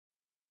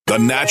The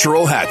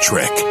Natural Hat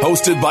Trick,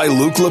 hosted by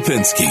Luke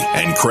Lipinski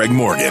and Craig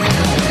Morgan.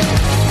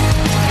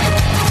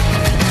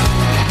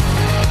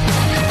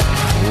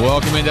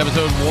 Welcome into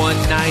episode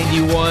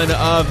 191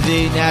 of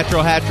the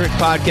Natural Hat Trick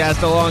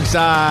podcast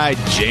alongside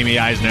Jamie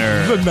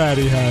Eisner. The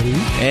Natty Hattie.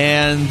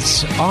 And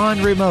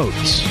on remote,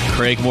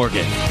 Craig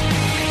Morgan.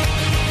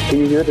 Can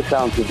you hear the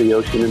sounds of the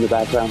ocean in the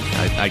background?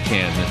 I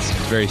can. It's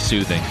very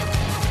soothing.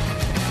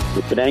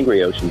 It's an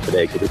angry ocean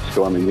today because it's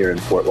storming here in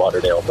Fort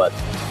Lauderdale, but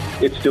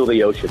it's still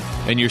the ocean.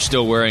 And you're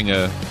still wearing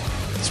a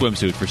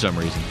swimsuit for some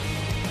reason.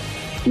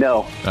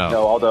 No,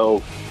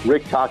 although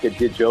Rick Tocchet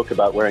did joke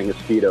about wearing a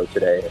Speedo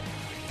today.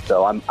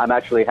 So I'm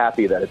actually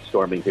happy that it's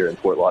storming here in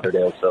Fort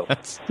Lauderdale, so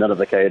none of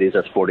the Coyotes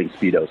are sporting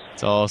Speedos.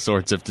 It's all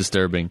sorts of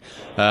disturbing.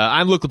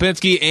 I'm Luke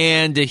Lipinski,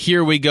 and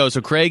here we go. So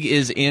Craig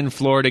is in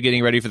Florida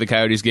getting ready for the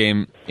Coyotes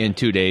game in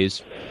 2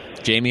 days.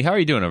 Jamie, how are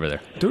you doing over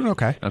there? Doing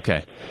okay.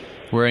 Okay.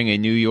 Wearing a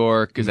New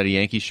York, is that a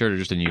Yankee shirt or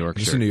just a New York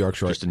shirt? Just a New York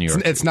shirt. Just a New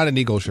York. It's not an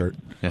Eagle shirt.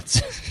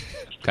 That's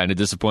kind of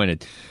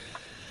disappointed.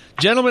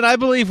 Gentlemen, I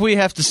believe we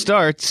have to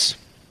start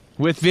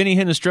with Vinny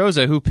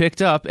Hinostroza, who picked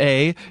up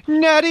a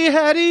Natty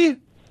Hattie.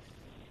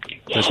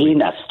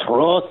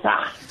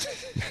 Hinostroza.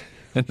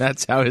 And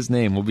that's how his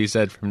name will be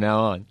said from now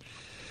on.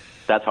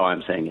 That's how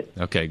I'm saying it.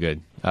 Okay,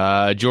 good.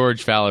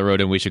 George Fowler wrote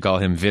in, we should call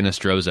him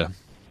Vinostroza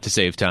to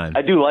save time.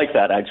 I do like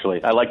that,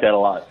 actually. I like that a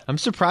lot. I'm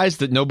surprised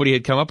that nobody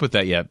had come up with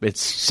that yet.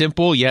 It's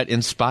simple yet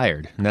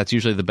inspired, and that's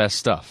usually the best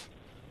stuff.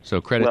 So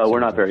credit. Well,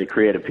 we're not very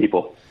creative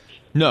people.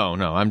 No.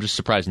 I'm just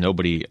surprised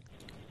nobody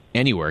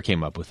anywhere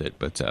came up with it,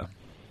 but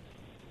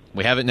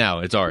we have it now.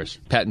 It's ours.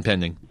 Patent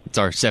pending. It's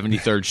our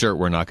 73rd shirt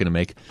we're not going to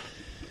make.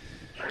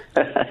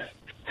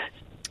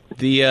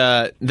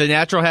 The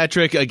natural hat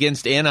trick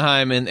against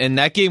Anaheim, and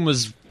that game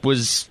was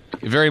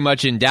very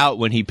much in doubt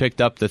when he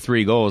picked up the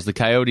 3 goals. The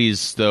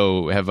Coyotes,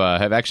 though, have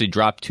actually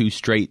dropped 2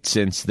 straight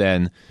since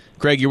then.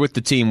 Craig, you're with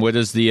the team. What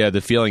is the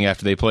feeling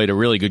after they played a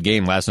really good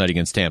game last night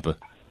against Tampa?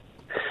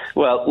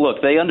 Well,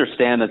 look, they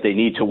understand that they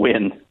need to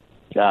win.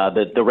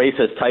 The race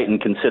has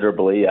tightened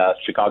considerably.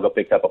 Chicago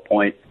picked up a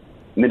point.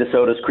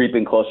 Minnesota's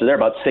creeping closer. There are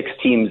about 6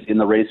 teams in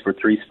the race for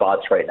 3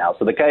 spots right now.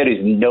 So the Coyotes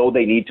know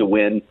they need to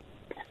win,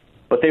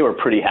 but they were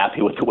pretty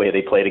happy with the way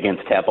they played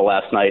against Tampa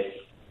last night.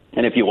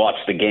 And if you watch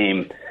the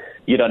game,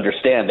 you'd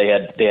understand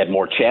they had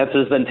more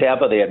chances than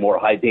Tampa. They had more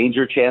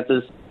high-danger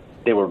chances.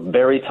 They were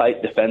very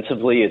tight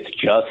defensively. It's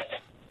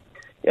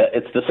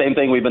the same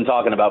thing we've been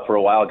talking about for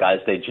a while, guys.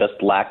 They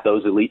just lack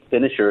those elite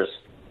finishers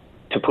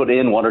to put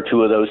in 1 or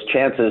 2 of those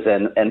chances.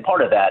 And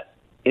part of that,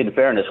 in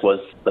fairness, was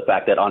the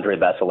fact that Andrei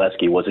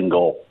Vasilevsky was in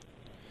goal.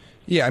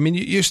 Yeah, I mean,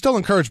 you're still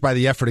encouraged by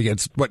the effort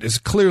against what has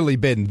clearly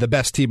been the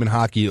best team in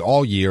hockey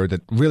all year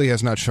that really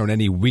has not shown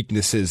any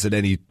weaknesses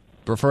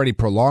for any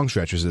prolonged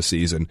stretches this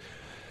season.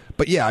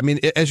 But yeah, I mean,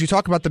 as you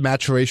talk about the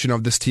maturation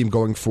of this team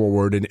going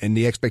forward and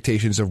the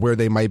expectations of where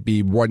they might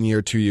be 1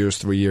 year, 2 years,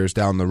 3 years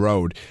down the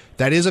road,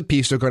 that is a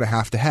piece they're going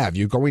to have.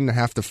 You're going to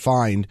have to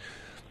find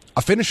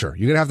a finisher.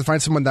 You're going to have to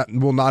find someone that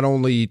will not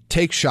only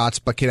take shots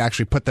but can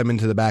actually put them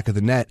into the back of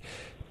the net.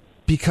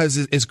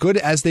 Because as good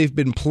as they've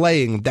been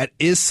playing, that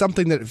is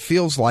something that it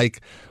feels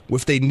like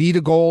if they need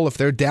a goal, if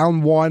they're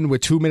down 1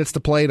 with 2 minutes to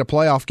play in a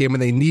playoff game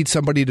and they need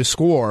somebody to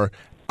score,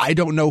 I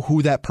don't know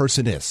who that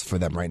person is for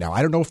them right now.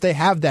 I don't know if they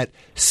have that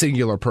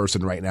singular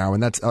person right now,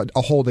 and that's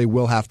a hole they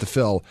will have to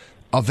fill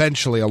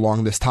eventually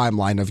along this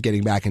timeline of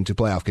getting back into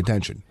playoff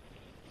contention.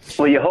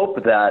 Well, you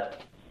hope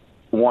that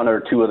 1 or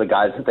 2 of the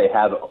guys that they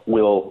have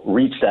will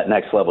reach that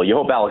next level. You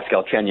hope Alex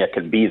Galchenyuk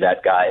can be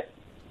that guy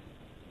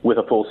with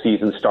a full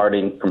season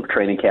starting from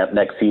training camp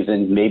next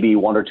season. Maybe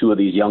 1 or 2 of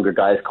these younger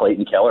guys,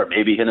 Clayton Keller,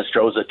 maybe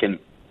Hinostroza can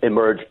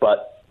emerge.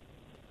 But,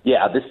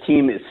 yeah, this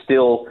team is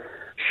still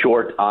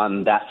short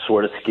on that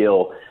sort of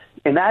skill.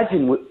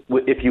 Imagine,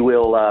 if you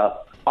will,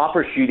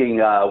 offer sheeting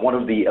one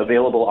of the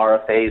available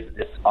RFAs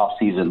this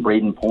offseason,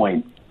 Braden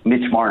Point,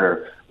 Mitch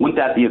Marner. Wouldn't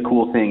that be a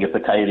cool thing if the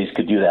Coyotes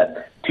could do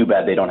that? Too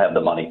bad they don't have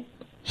the money.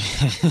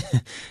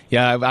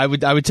 Yeah, I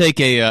would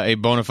take a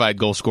bona fide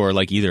goal scorer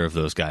like either of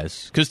those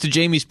guys. Because to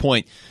Jamie's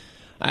point,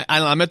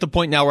 I'm at the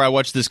point now where I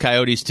watch this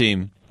Coyotes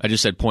team. I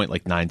just said point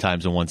like 9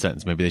 times in one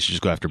sentence. Maybe they should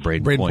just go after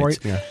Braden Point.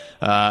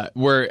 Yeah.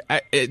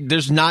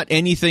 There's not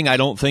anything I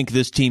don't think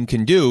this team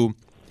can do,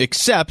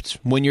 except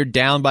when you're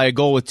down by a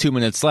goal with 2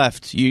 minutes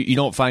left, you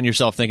don't find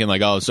yourself thinking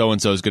like, oh,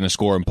 so-and-so is going to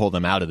score and pull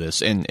them out of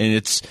this. And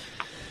it's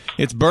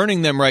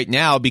burning them right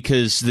now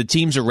because the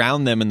teams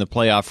around them in the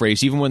playoff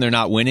race, even when they're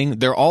not winning,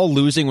 they're all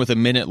losing with a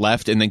minute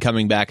left and then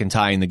coming back and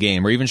tying the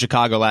game. Or even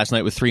Chicago last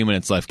night with 3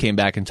 minutes left came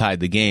back and tied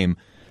the game.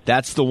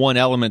 That's the one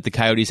element the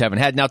Coyotes haven't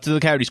had. Now, to the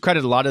Coyotes'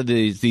 credit, a lot of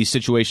these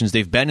situations,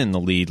 they've been in the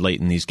lead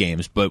late in these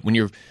games. But when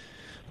you're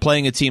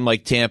playing a team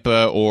like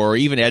Tampa or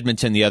even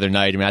Edmonton the other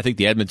night, I mean, I think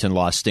the Edmonton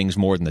loss stings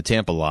more than the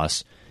Tampa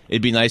loss.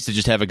 It'd be nice to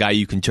just have a guy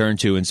you can turn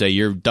to and say,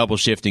 you're double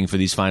shifting for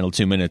these final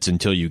 2 minutes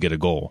until you get a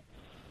goal.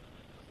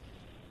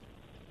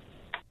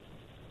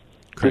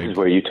 Craig. This is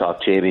where you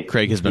talk, Jamie.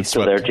 Craig has been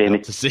still there, Jamie.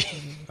 To see.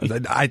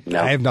 I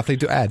have nothing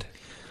to add.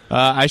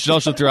 I should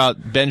also throw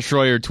out Ben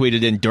Schroyer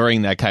tweeted in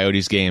during that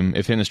Coyotes game,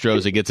 if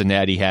Hinostroza gets a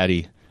natty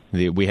hattie,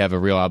 we have a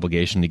real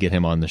obligation to get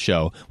him on the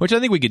show, which I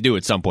think we could do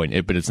at some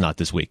point, but it's not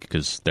this week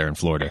because they're in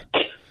Florida.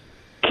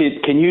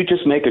 Can you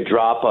just make a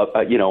drop,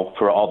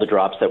 for all the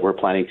drops that we're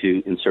planning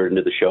to insert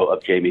into the show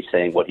of Jamie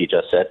saying what he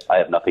just said? I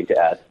have nothing to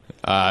add.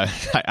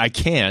 I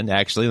can,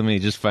 actually. Let me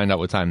just find out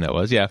what time that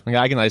was. Yeah,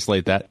 I can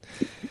isolate that.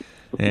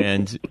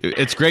 And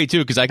it's great, too,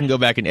 because I can go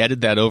back and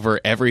edit that over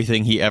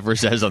everything he ever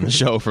says on the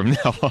show from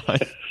now on.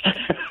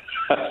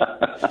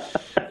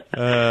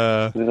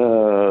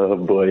 Oh,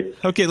 boy.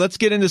 Okay, let's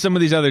get into some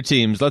of these other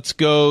teams. Let's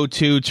go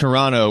to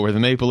Toronto, where the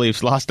Maple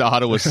Leafs lost to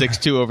Ottawa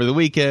 6-2 over the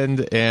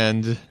weekend,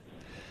 and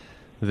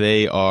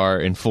they are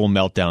in full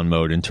meltdown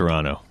mode in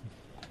Toronto.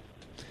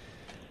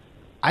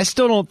 I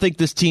still don't think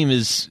this team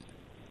is...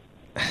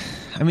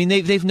 I mean,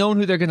 they've known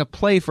who they're going to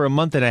play for a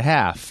month and a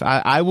half.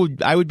 I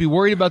would be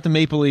worried about the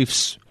Maple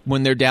Leafs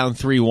when they're down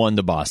 3-1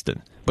 to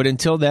Boston. But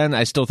until then,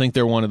 I still think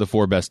they're one of the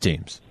 4 best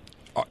teams.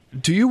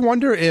 Do you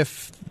wonder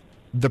if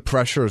the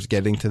pressure is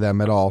getting to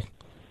them at all?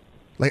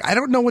 Like, I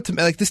don't know what to...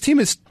 Like, this team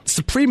is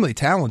supremely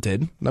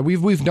talented. Now,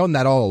 we've known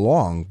that all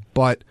along,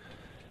 but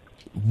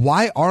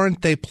why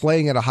aren't they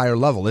playing at a higher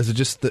level? Is it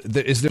just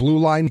is the blue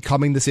line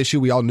coming this issue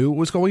we all knew it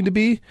was going to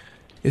be?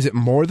 Is it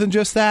more than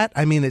just that?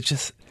 I mean, it's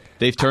just...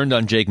 They've turned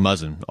on Jake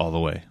Muzzin all the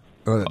way.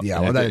 That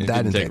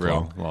didn't take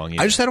long.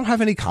 Either. I don't have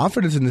any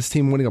confidence in this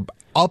team winning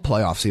a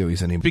playoff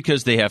series anymore.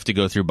 Because they have to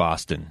go through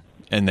Boston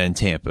and then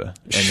Tampa.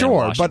 And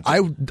sure, then but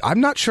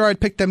I'm not sure I'd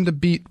pick them to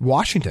beat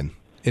Washington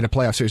in a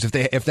playoff series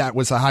if that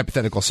was a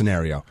hypothetical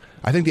scenario.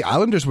 I think the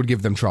Islanders would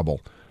give them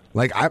trouble.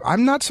 Like,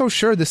 I'm not so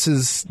sure this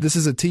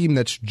is a team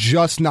that's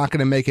just not going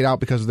to make it out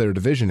because of their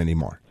division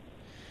anymore.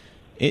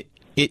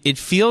 It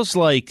feels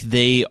like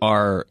they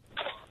are...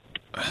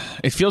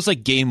 It feels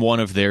like game 1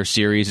 of their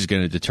series is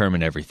going to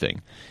determine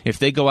everything. If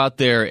they go out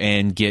there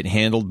and get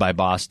handled by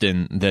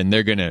Boston, then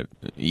they're going to,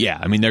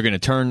 they're going to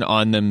turn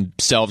on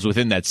themselves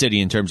within that city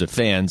in terms of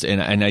fans,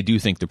 and I do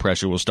think the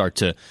pressure will start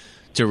to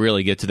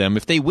really get to them.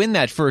 If they win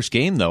that first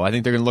game, though, I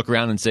think they're going to look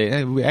around and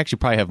say, we actually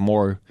probably have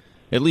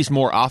at least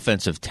more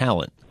offensive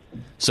talent.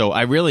 So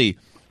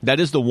that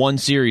is the one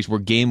series where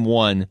game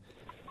 1,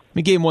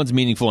 game 1's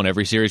meaningful in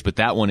every series, but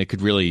that one, it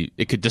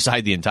could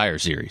decide the entire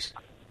series.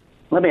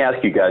 Let me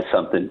ask you guys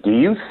something. Do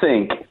you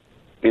think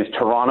if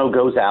Toronto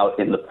goes out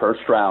in the first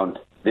round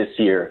this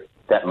year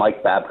that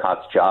Mike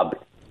Babcock's job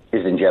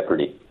is in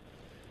jeopardy?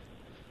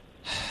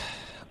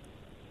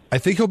 I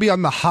think he'll be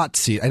on the hot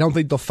seat. I don't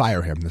think they'll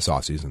fire him this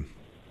offseason.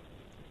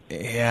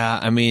 Yeah,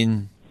 I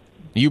mean,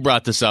 you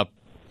brought this up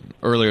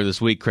earlier this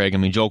week, Craig. I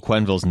mean, Joel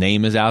Quenneville's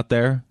name is out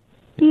there.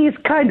 He's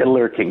kind of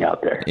lurking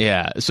out there.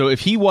 Yeah, so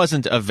if he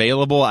wasn't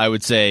available, I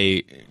would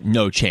say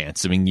no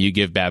chance. I mean, you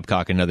give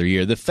Babcock another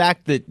year. The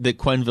fact that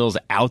Quenneville's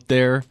out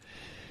there,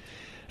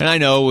 and I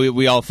know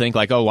we all think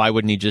like, oh, why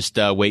wouldn't he just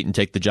wait and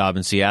take the job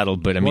in Seattle?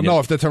 But I mean,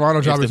 if the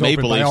Toronto job is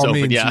open, by all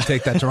means, you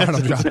take that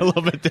Toronto job. It's a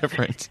little bit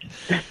different.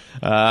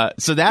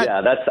 That's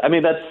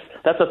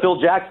a Phil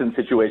Jackson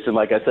situation,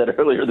 like I said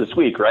earlier this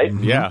week, right?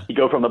 Mm-hmm. Yeah, you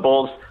go from the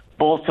Bulls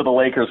to the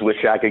Lakers with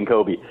Shaq and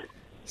Kobe.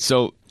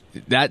 So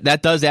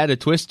that does add a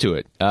twist to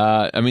it.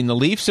 I mean, the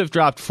Leafs have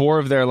dropped 4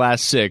 of their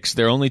last 6.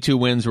 Their only 2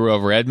 wins were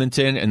over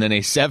Edmonton and then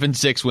a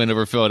 7-6 win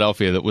over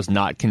Philadelphia that was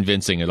not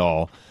convincing at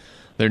all.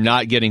 They're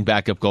not getting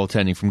backup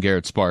goaltending from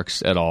Garrett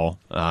Sparks at all.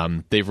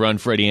 They've run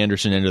Freddie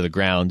Anderson into the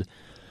ground.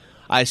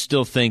 I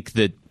still think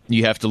that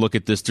you have to look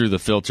at this through the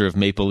filter of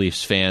Maple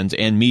Leafs fans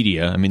and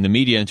media. I mean, the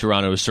media in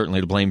Toronto is certainly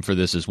to blame for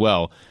this as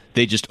well.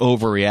 They just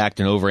overreact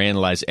and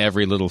overanalyze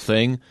every little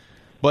thing.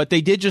 But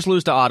they did just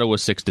lose to Ottawa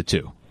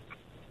 6-2.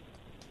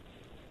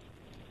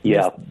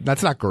 Yeah,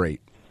 that's not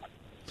great.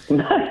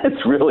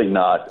 It's really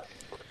not.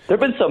 There've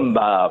been some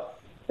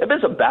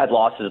bad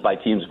losses by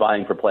teams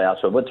vying for playoffs.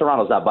 But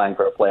Toronto's not vying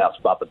for a playoff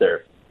spot, but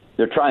they're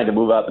trying to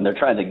move up and they're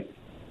trying to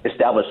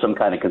establish some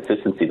kind of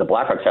consistency. The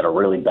Blackhawks had a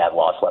really bad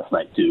loss last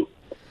night too,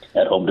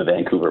 at home to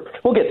Vancouver.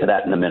 We'll get to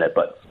that in a minute.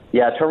 But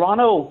yeah,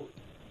 Toronto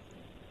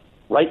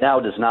right now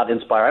does not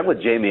inspire. I'm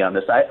with Jamie on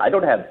this. I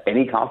don't have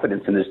any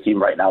confidence in this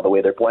team right now, the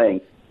way they're playing,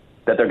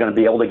 that they're going to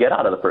be able to get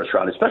out of the first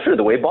round, especially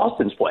the way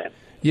Boston's playing.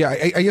 Yeah,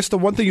 I guess the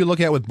one thing you look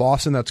at with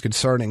Boston that's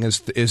concerning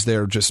is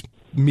their just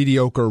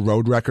mediocre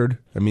road record.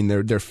 I mean,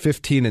 they're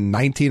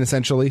 15-19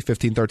 essentially,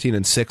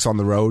 15-13-6 on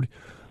the road.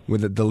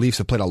 With the Leafs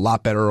have played a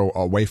lot better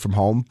away from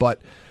home,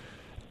 but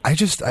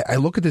I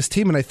look at this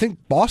team and I think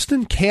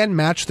Boston can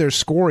match their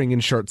scoring in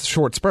short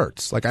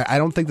spurts. Like I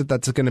don't think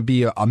that's going to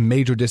be a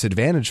major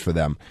disadvantage for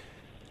them.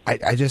 I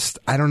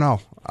don't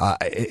know.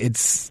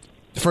 It's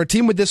for a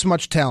team with this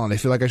much talent, I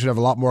feel like I should have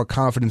a lot more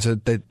confidence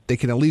that they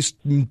can at least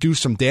do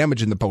some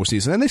damage in the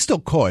postseason, and they still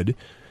could.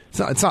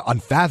 It's not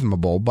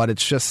unfathomable, but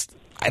it's just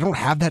I don't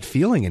have that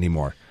feeling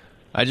anymore.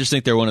 I just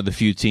think they're one of the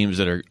few teams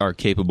that are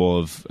capable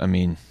of. I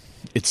mean,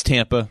 it's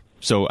Tampa,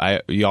 so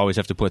you always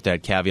have to put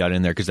that caveat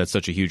in there because that's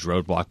such a huge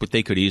roadblock. But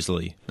they could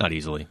not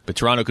easily, but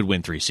Toronto could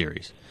win 3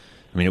 series.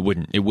 I mean, it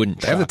wouldn't.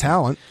 They have the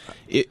talent.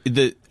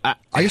 I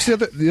guess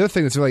the other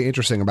thing that's really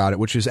interesting about it,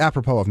 which is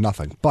apropos of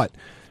nothing, but.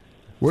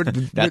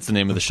 That's the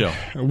name of the show.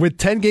 With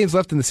 10 games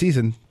left in the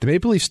season, the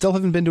Maple Leafs still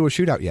haven't been to a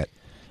shootout yet.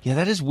 Yeah,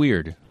 that is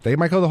weird. They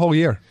might go the whole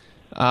year.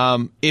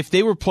 If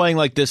they were playing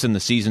like this and the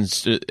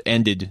season's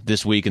ended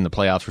this week and the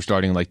playoffs were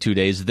starting in like 2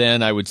 days,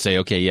 then I would say,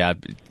 okay, yeah,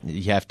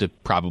 you have to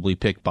probably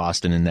pick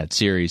Boston in that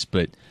series.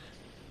 But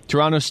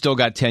Toronto's still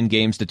got 10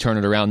 games to turn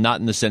it around, not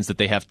in the sense that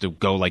they have to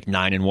go like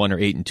 9-1 or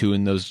 8-2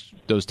 in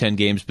those 10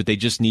 games, but they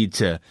just need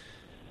to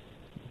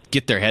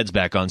get their heads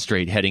back on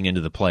straight heading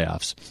into the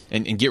playoffs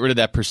and get rid of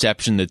that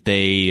perception that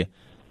they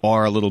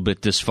are a little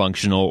bit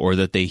dysfunctional or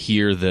that they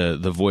hear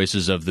the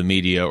voices of the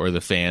media or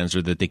the fans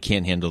or that they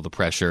can't handle the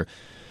pressure.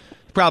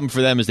 The problem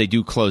for them is they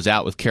do close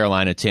out with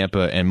Carolina,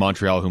 Tampa, and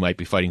Montreal, who might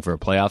be fighting for a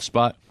playoff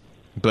spot.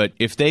 But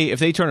if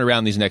they turn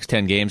around these next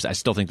 10 games, I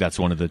still think that's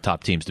one of the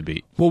top teams to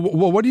beat. Well,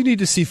 what do you need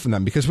to see from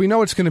them? Because we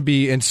know it's going to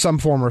be, in some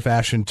form or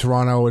fashion,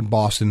 Toronto and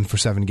Boston for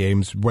 7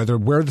 games. Where the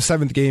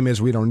 7th game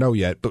is, we don't know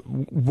yet. But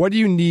what do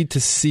you need to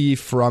see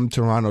from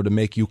Toronto to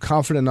make you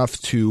confident enough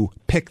to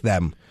pick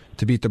them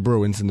to beat the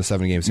Bruins in the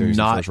 7-game series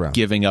in the first round? Not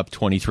giving up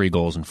 23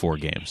 goals in 4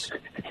 games.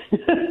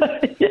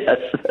 Yes.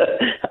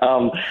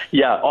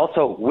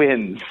 Also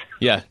wins.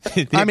 Yeah.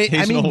 I mean,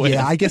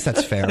 yeah, I guess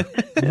that's fair.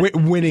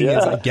 Winning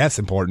is, I guess,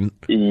 important.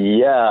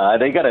 Yeah,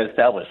 they got to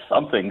establish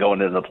something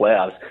going into the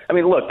playoffs. I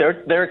mean, look,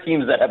 there are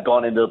teams that have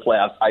gone into the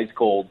playoffs ice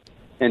cold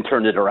and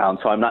turned it around,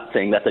 so I'm not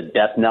saying that's a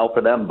death knell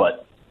for them,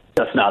 but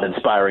that's not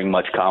inspiring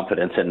much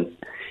confidence. And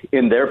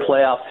in their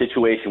playoff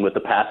situation with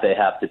the path they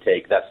have to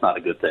take, that's not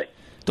a good thing.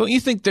 Don't you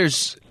think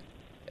this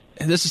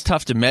is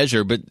tough to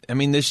measure, but I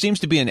mean, there seems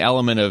to be an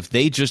element of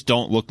they just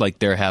don't look like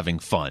they're having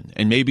fun.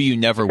 And maybe you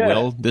never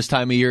will this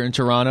time of year in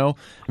Toronto,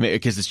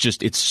 because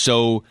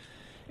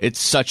it's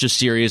such a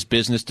serious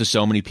business to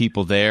so many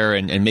people there.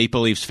 And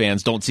Maple Leafs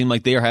fans don't seem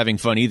like they are having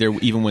fun either,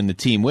 even when the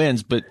team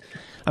wins. But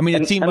I mean,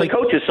 and the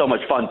coach is so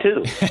much fun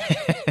too.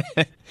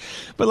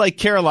 But like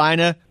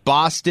Carolina,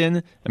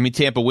 Boston, I mean,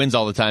 Tampa wins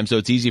all the time, so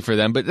it's easy for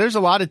them. But there's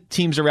a lot of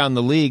teams around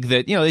the league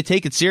that, they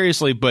take it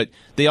seriously, but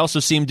they also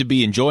seem to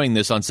be enjoying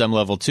this on some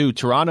level too.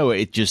 Toronto,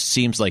 it just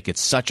seems like it's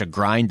such a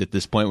grind at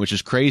this point, which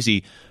is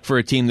crazy for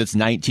a team that's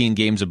 19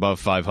 games above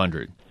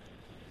 500.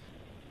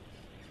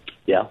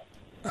 Yeah.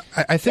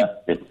 I think,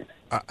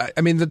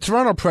 I mean, the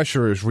Toronto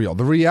pressure is real.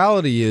 The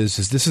reality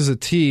is this is a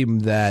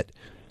team that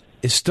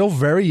is still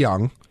very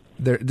young.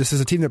 This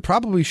is a team that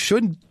probably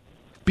shouldn't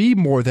be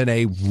more than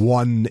a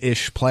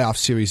 1-ish playoff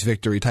series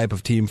victory type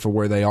of team for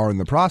where they are in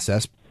the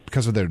process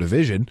because of their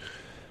division.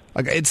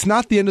 Like, it's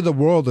not the end of the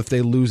world if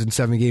they lose in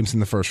 7 games in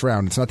the first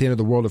round. It's not the end of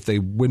the world if they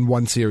win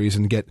one series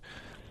and get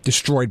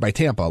destroyed by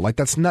Tampa. Like,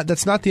 that's not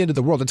the end of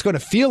the world. It's going to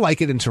feel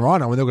like it in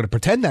Toronto, and they're going to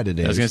pretend that it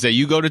is. I was going to say,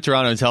 you go to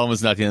Toronto and tell them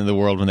it's not the end of the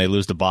world when they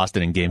lose to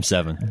Boston in Game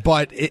 7.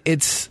 But it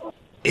is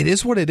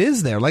what it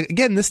is there. Like,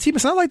 again, this team,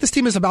 it's not like this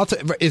team is about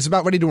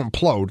ready to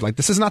implode. Like,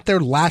 this is not their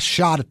last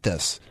shot at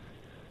this.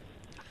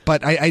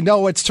 But I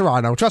know it's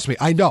Toronto. Trust me,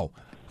 I know.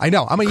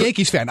 I'm a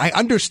Yankees fan. I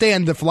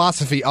understand the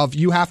philosophy of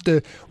you have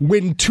to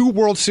win 2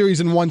 World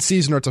Series in one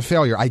season or it's a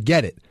failure. I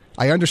get it.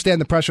 I understand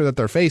the pressure that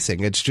they're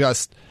facing. It's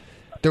just,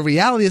 the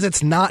reality is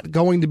it's not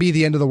going to be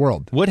the end of the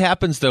world. What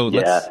happens, though?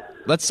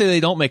 Let's say they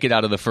don't make it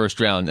out of the first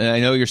round. And I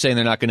know you're saying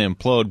they're not going to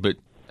implode, but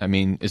I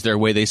mean, is there a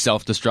way they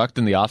self-destruct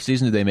in the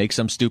offseason? Do they make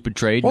some stupid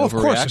trade? Well, of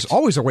course. There's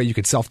always a way you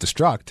could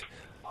self-destruct.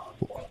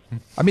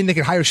 I mean, they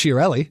could hire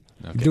Chiarelli,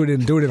 do it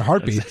in a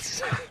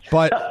heartbeat.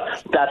 But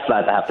that's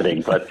not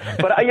happening. But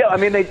I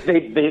mean,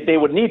 they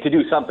would need to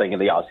do something in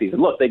the offseason.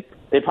 Look,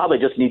 they probably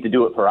just need to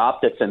do it for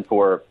optics and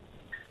for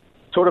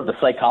sort of the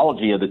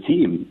psychology of the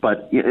team.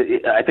 But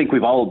I think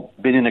we've all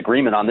been in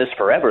agreement on this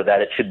forever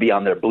that it should be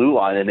on their blue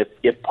line, and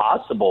if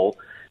possible,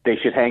 they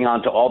should hang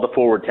on to all the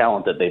forward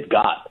talent that they've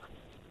got.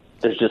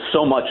 There's just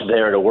so much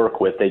there to work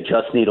with. They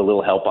just need a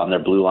little help on their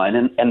blue line,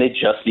 and they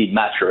just need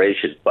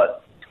maturation.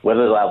 But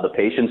whether they'll have the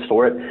patience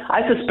for it,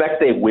 I suspect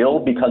they will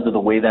because of the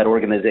way that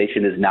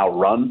organization is now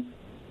run.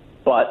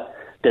 But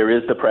there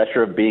is the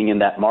pressure of being in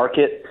that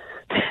market.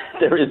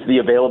 There is the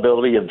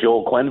availability of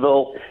Joel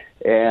Quenneville,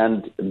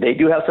 and they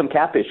do have some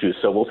cap issues,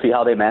 so we'll see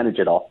how they manage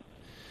it all.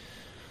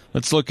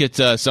 Let's look at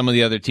some of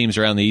the other teams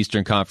around the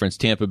Eastern Conference.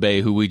 Tampa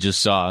Bay, who we just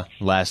saw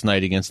last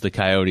night against the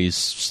Coyotes,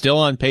 still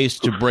on pace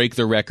to break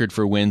the record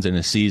for wins in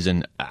a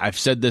season. I've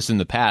said this in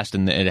the past,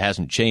 and it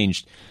hasn't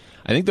changed.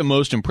 I think the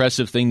most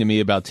impressive thing to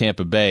me about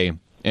Tampa Bay,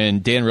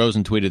 and Dan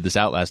Rosen tweeted this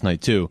out last night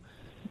too,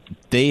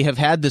 they have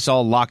had this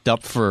all locked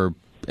up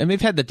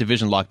they've had that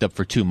division locked up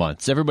for 2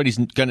 months. Everybody's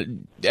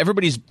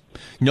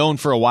known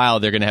for a while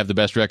they're going to have the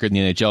best record in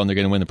the NHL and they're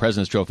going to win the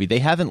President's Trophy. They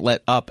haven't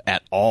let up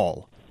at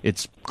all.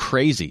 It's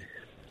crazy.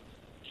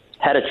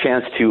 Had a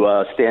chance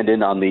to stand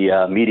in on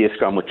the media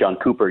scrum with John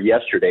Cooper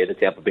yesterday, the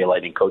Tampa Bay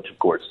Lightning coach, of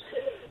course.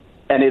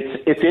 And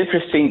it's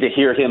interesting to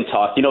hear him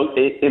talk.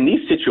 In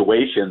these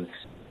situations,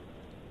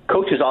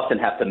 coaches often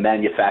have to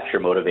manufacture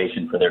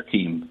motivation for their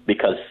team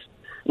because,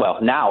 well,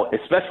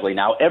 especially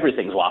now,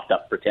 everything's locked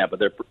up for Tampa.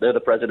 They're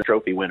the President's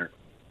Trophy winner.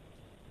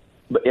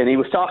 And he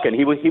was talking.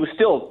 He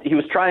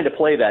was trying to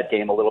play that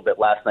game a little bit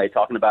last night,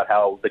 talking about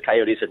how the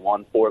Coyotes had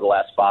won 4 of the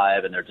last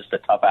 5, and they're just a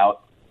tough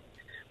out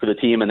for the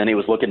team. And then he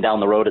was looking down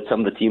the road at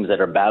some of the teams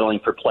that are battling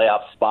for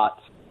playoff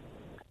spots.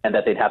 and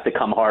that they'd have to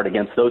come hard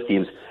against those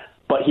teams.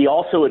 But he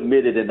also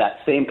admitted in that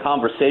same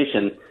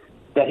conversation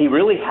that he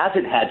really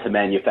hasn't had to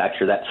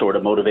manufacture that sort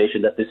of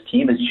motivation, that this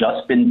team has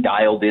just been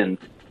dialed in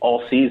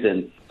all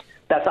season.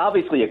 That's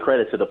obviously a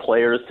credit to the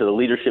players, to the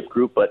leadership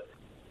group. But,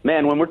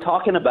 man, when we're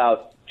talking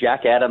about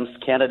Jack Adams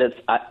candidates,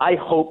 I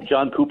hope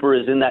John Cooper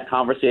is in that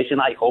conversation.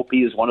 I hope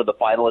he is one of the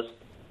finalists.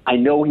 I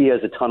know he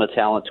has a ton of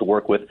talent to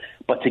work with,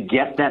 but to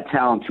get that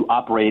talent to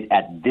operate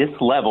at this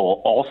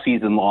level all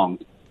season long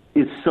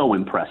is so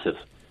impressive.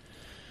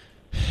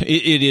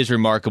 It is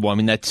remarkable. I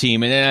mean, that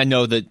team, and I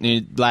know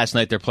that last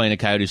night they're playing a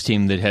Coyotes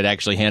team that had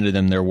actually handed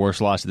them their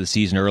worst loss of the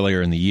season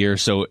earlier in the year,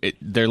 so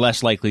they're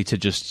less likely to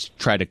just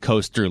try to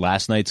coast through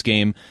last night's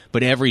game.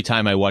 But every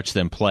time I watch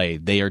them play,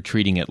 they are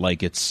treating it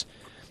like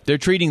they're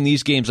treating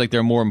these games like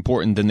they're more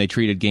important than they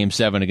treated Game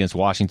 7 against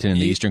Washington in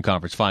the Eastern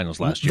Conference Finals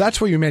last year.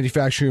 That's where you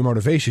manufacture your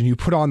motivation. You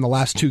put on the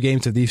last 2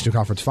 games of the Eastern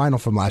Conference Final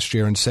from last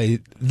year and say,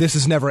 this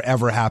is never,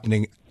 ever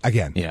happening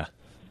again. Yeah.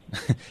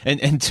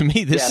 and to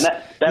me, this... Yeah,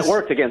 and that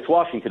worked against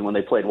Washington when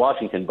they played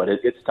Washington, but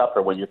it's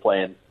tougher when you're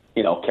playing,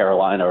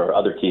 Carolina or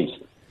other teams.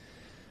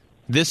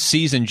 This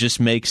season just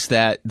makes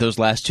those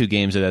last 2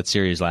 games of that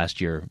series last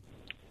year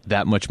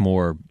that much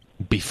more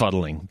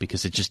befuddling,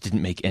 because it just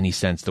didn't make any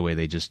sense the way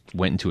they just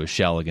went into a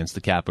shell against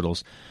the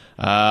Capitals.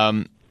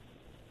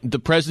 The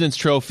President's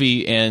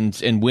Trophy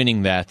and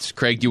winning that,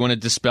 Craig, do you want to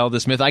dispel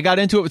this myth? I got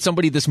into it with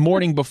somebody this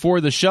morning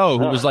before the show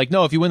who was like,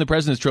 no, if you win the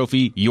President's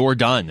Trophy, you're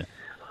done.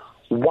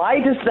 Why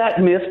does that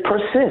myth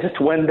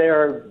persist when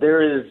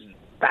there is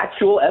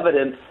factual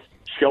evidence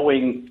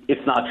showing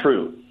it's not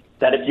true?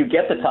 That if you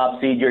get the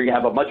top seed, you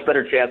have a much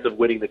better chance of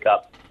winning the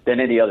Cup than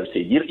any other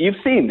seed. You've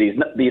seen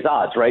these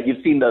odds, right?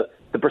 You've seen the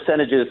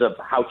percentages of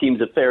how teams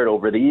have fared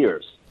over the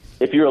years.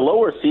 If you're a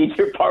lower seed,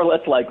 you're far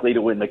less likely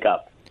to win the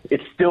Cup.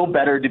 It's still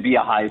better to be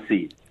a high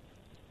seed.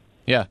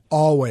 Yeah.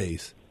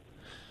 Always.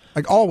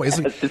 Like, always.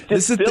 It's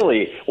just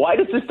silly. Why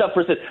does this stuff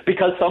persist?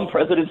 Because some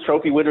President's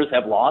Trophy winners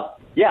have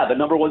lost? Yeah, the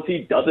number 1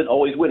 seed doesn't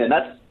always win. And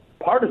that's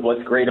part of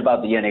what's great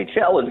about the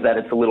NHL, is that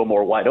it's a little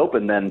more wide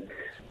open than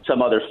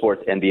some other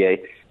sports,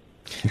 NBA.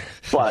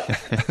 But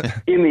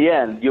in the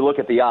end, you look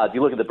at the odds,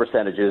 you look at the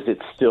percentages,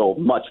 it's still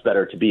much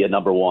better to be a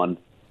number 1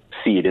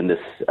 seed in this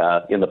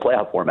in the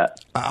playoff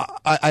format.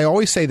 I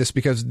always say this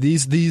because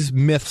these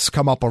myths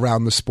come up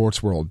around the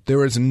sports world.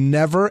 There is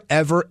never,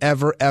 ever,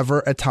 ever,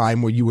 ever a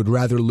time where you would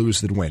rather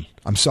lose than win.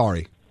 I'm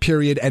sorry.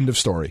 Period. End of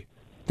story.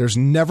 There's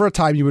never a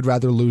time you would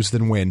rather lose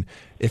than win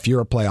if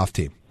you're a playoff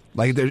team.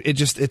 Like, it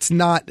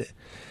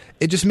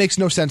just makes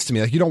no sense to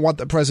me. Like, you don't want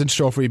the President's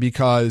Trophy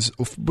because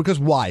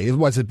why?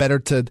 Was it better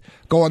to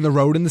go on the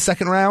road in the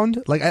second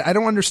round? Like, I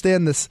don't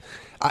understand this.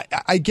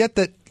 I get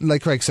that,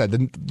 like Craig said,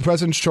 the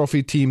President's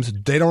Trophy teams,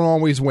 they don't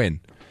always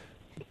win.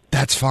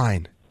 That's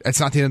fine. It's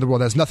not the end of the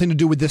world. It has nothing to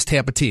do with this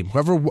Tampa team.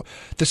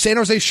 The San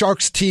Jose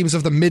Sharks teams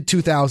of the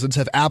mid-2000s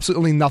have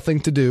absolutely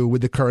nothing to do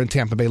with the current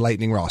Tampa Bay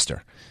Lightning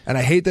roster. And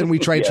I hate that we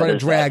try to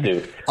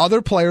drag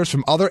other players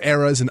from other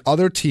eras and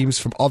other teams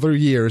from other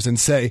years and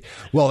say,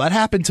 well, that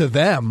happened to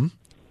them.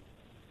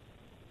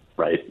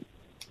 Right.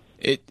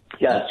 Yeah,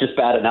 it's just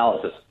bad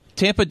analysis.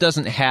 Tampa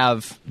doesn't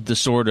have the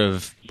sort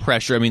of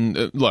pressure. I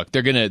mean, look,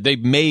 they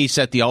may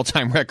set the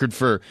all-time record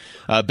for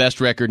best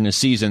record in a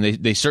season.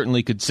 They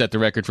certainly could set the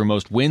record for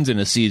most wins in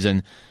a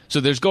season. So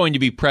there's going to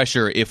be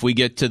pressure if we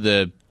get to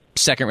the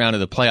second round of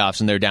the playoffs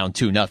and they're down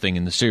 2-0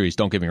 in the series.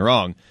 Don't get me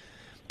wrong,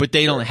 but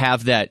they don't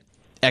have that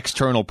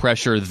external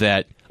pressure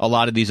that a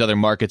lot of these other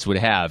markets would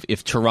have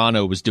if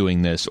Toronto was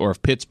doing this, or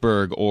if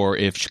Pittsburgh, or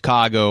if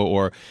Chicago,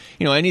 or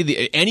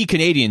any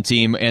Canadian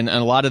team, and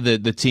a lot of the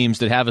teams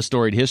that have a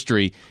storied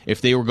history.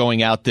 If they were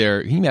going out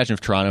there, can you imagine if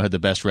Toronto had the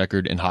best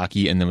record in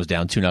hockey and then was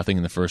down 2-0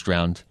 in the first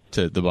round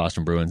to the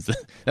Boston Bruins?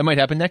 That might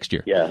happen next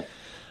year. Yeah.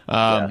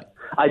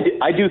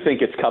 I do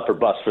think it's cup or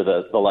bust for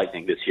the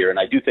Lightning this year, and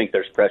I do think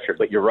there's pressure.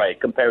 But you're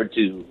right, compared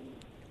to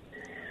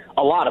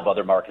a lot of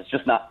other markets,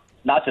 just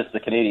not just the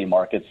Canadian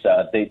markets,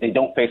 they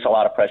don't face a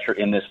lot of pressure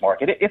in this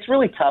market. It's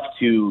really tough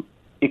to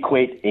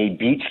equate a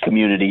beach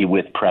community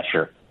with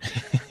pressure.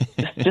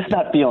 just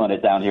not feeling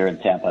it down here in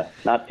Tampa.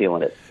 Not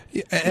feeling it.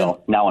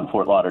 Now in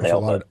Fort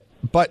Lauderdale.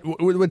 But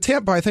with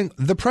Tampa, I think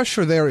the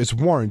pressure there is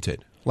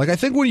warranted. Like, I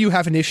think where you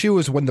have an issue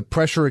is when the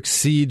pressure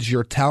exceeds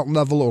your talent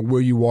level or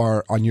where you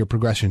are on your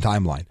progression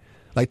timeline.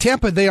 Like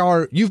Tampa,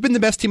 you've been the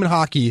best team in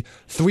hockey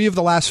 3 of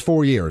the last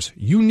 4 years.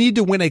 You need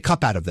to win a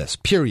cup out of this,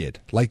 period.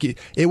 Like,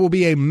 it will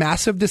be a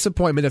massive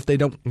disappointment if they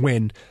don't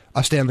win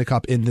a Stanley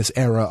Cup in this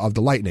era of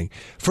the Lightning.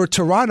 For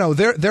Toronto,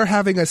 they're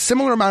having a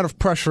similar amount of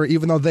pressure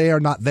even though they are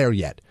not there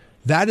yet.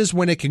 That is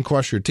when it can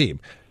crush your team.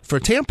 For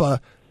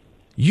Tampa,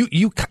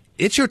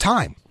 it's your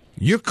time.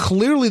 You're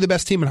clearly the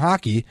best team in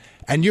hockey,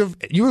 and you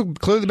were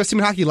clearly the best team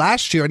in hockey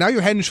last year, and now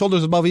you're head and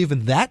shoulders above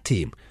even that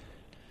team.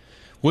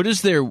 What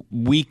is their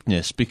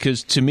weakness?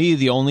 Because to me,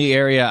 the only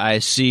area I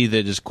see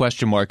that is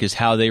question mark is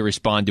how they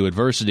respond to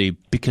adversity,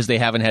 because they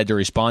haven't had to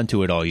respond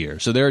to it all year.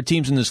 So there are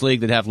teams in this league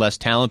that have less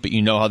talent, but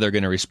you know how they're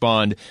going to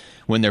respond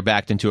when they're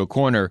backed into a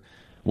corner.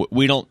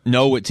 We don't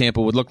know what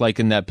Tampa would look like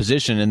in that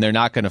position, and they're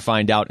not going to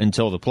find out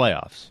until the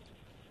playoffs.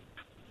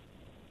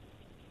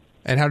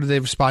 And how do they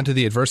respond to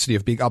the adversity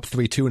of being up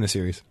 3-2 in a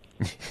series?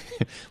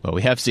 Well,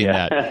 we have seen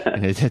that,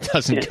 and it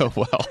doesn't go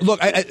well.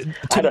 Look,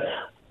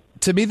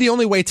 to me, the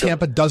only way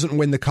Tampa doesn't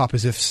win the Cup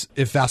is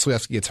if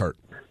Vasilevsky gets hurt.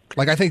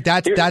 Like, I think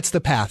that's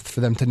the path for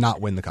them to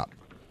not win the Cup.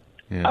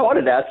 Yeah. I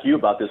wanted to ask you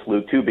about this,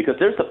 Luke, too, because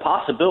there's the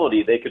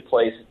possibility they could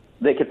face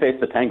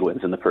the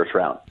Penguins in the first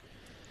round.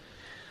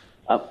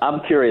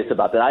 I'm curious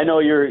about that. I know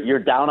you're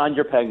down on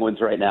your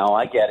Penguins right now.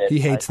 I get it. He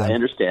hates them. I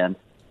understand.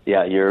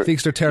 Yeah,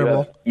 thinks they're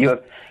terrible.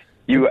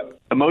 You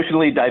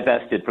emotionally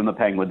divested from the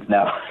Penguins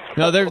now.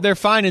 No, they're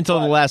fine until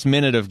the last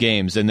minute of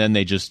games, and then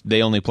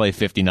they only play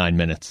 59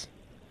 minutes.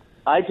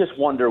 I just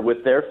wonder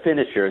with their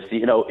finishers,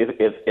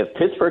 if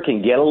Pittsburgh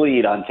can get a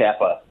lead on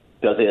Tampa,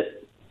 does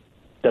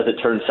it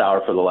turn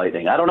sour for the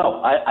Lightning? I don't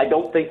know. I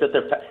don't think that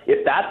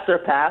if that's their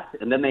path,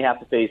 and then they have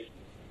to face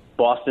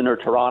Boston or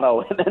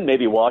Toronto, and then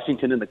maybe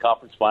Washington in the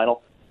conference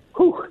final.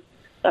 Whew,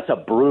 that's a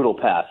brutal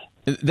path.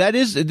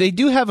 They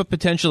do have a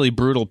potentially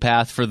brutal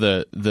path for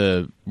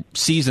the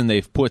season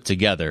they've put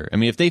together. I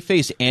mean, if they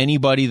face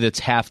anybody that's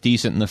half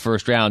decent in the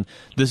first round,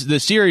 the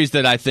series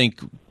that I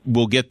think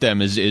will get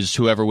them is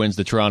whoever wins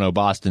the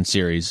Toronto-Boston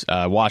series.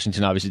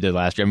 Washington obviously did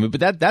last year. I mean,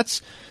 but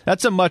that's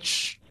a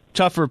much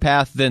tougher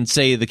path than,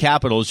 say, the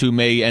Capitals, who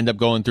may end up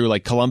going through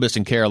like Columbus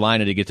and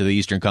Carolina to get to the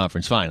Eastern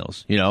Conference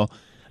Finals.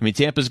 I mean,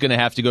 Tampa's going to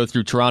have to go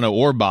through Toronto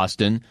or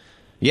Boston.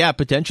 Yeah,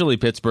 potentially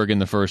Pittsburgh in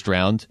the first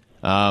round.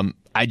 I'm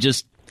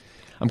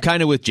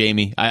kind of with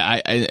Jamie.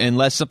 I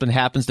unless something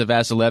happens to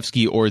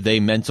Vasilevsky or they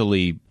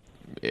mentally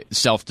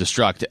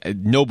self-destruct,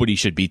 nobody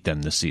should beat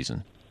them this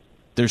season.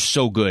 They're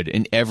so good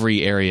in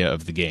every area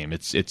of the game.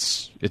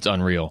 It's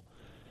unreal.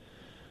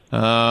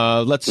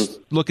 Let's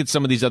look at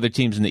some of these other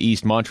teams in the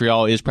East.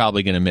 Montreal is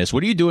probably going to miss.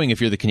 What are you doing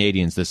if you're the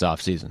Canadiens this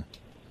offseason?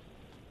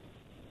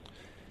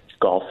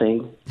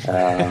 Golfing,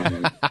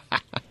 spending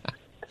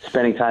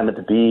time at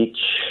the beach,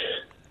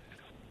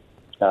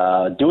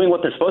 doing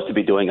what they're supposed to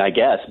be doing, I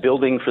guess,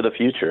 building for the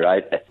future.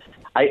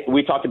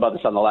 We talked about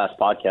this on the last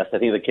podcast. I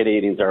think the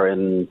Canadiens are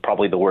in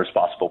probably the worst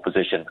possible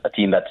position, a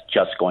team that's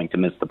just going to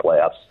miss the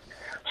playoffs.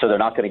 So they're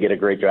not going to get a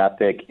great draft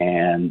pick,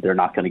 and they're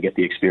not going to get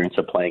the experience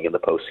of playing in the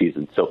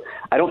postseason. So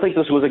I don't think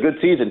this was a good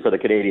season for the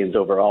Canadiens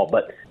overall,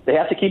 but they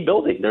have to keep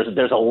building.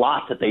 There's a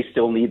lot that they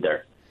still need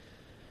there.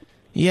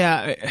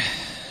 Yeah,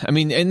 I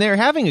mean, and they're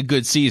having a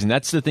good season.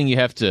 That's the thing you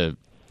have to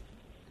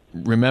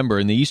remember.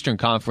 In the Eastern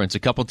Conference, a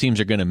couple teams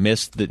are going to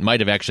miss that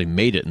might have actually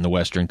made it in the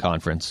Western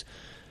Conference.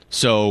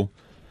 So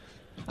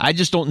I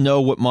just don't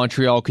know what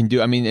Montreal can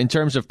do. I mean, in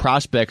terms of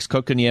prospects,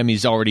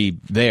 Kotkaniemi's already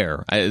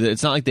there.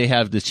 It's not like they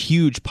have this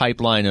huge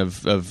pipeline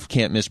of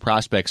can't-miss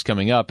prospects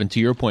coming up. And to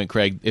your point,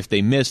 Craig, if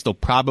they miss, they'll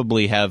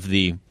probably have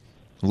the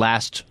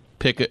last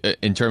pick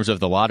in terms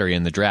of the lottery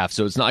in the draft.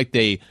 So it's not like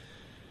they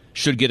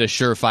should get a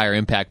surefire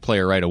impact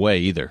player right away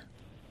either.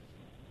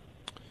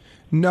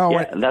 No,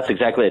 yeah, that's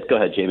exactly it. Go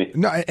ahead, Jamie.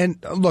 No, and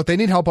look, they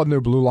need help on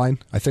their blue line.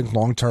 I think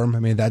long term. I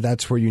mean,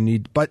 that's where you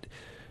need. But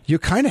you're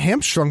kind of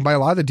hamstrung by a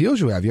lot of the deals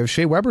you have. You have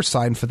Shea Weber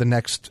signed for the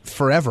next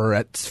forever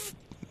at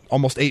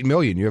almost $8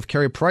 million. You have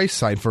Carey Price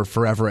signed for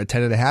forever at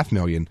 $10.5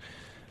 million.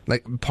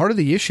 Like, part of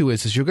the issue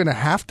is you're going to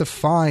have to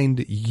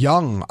find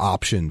young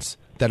options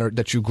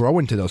that you grow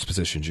into those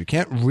positions. You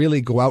can't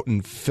really go out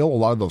and fill a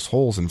lot of those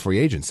holes in free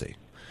agency.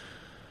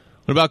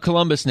 What about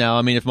Columbus now?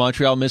 I mean, if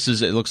Montreal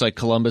misses, it looks like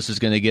Columbus is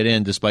going to get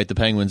in despite the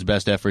Penguins'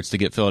 best efforts to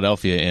get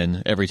Philadelphia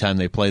in every time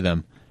they play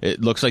them.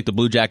 It looks like the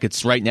Blue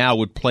Jackets right now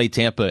would play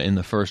Tampa in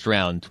the first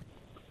round.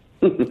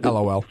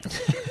 LOL.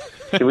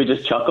 Can we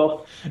just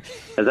chuckle?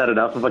 Is that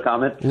enough of a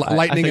comment?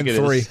 Lightning in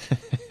 3.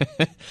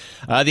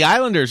 The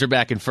Islanders are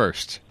back in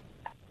first.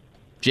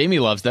 Jamie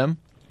loves them.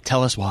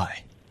 Tell us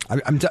why.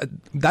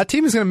 That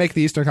team is going to make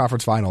the Eastern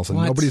Conference Finals, and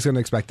nobody's going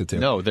to expect it to.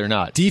 No, they're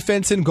not.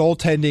 Defense and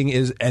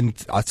goaltending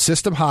and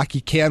system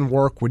hockey can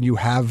work when you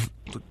have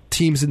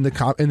teams in the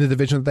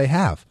division that they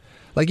have.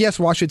 Like, yes,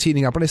 Washington's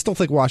heating up, and I still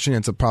think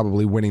Washington's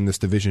probably winning this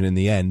division in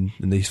the end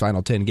in these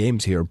final 10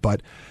 games here.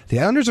 But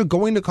the Islanders are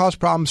going to cause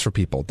problems for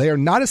people. They are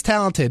not as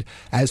talented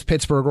as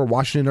Pittsburgh or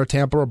Washington or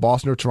Tampa or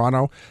Boston or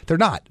Toronto. They're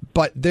not.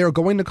 But they're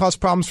going to cause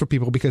problems for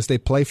people because they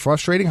play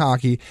frustrating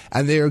hockey,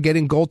 and they are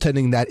getting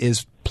goaltending that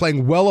is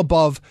playing well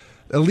above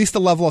at least the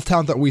level of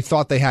talent that we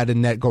thought they had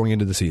in net going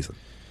into the season.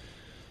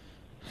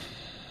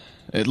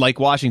 Like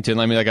Washington,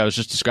 I mean, like I was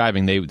just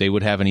describing, they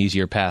would have an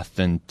easier path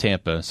than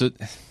Tampa. So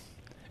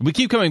we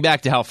keep coming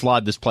back to how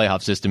flawed this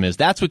playoff system is.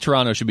 That's what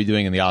Toronto should be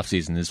doing in the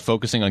offseason, is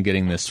focusing on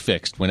getting this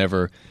fixed.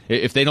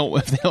 If they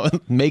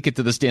don't make it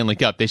to the Stanley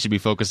Cup, they should be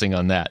focusing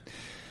on that.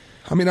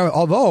 I mean,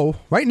 although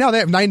right now they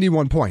have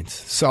 91 points,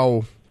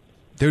 so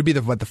they would be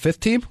the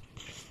fifth team.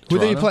 Who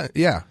would they be playing?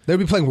 Yeah, they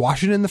would be playing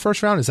Washington in the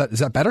first round. Is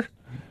that better?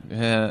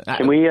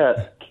 Can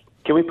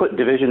we put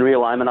division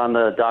realignment on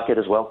the docket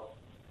as well?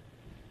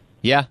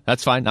 Yeah,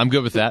 that's fine. I'm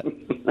good with that.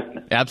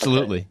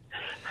 Absolutely.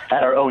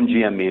 At our own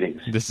GM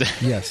meetings.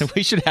 Yes,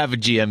 we should have a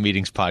GM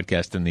meetings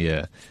podcast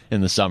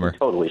in the summer. We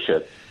totally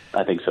should.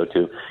 I think so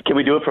too. Can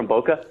we do it from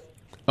Boca?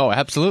 Oh,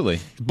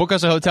 absolutely. Book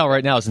us a hotel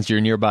right now since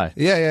you're nearby.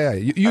 Yeah.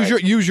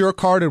 Use your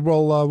card and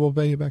we'll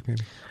pay you back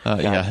maybe.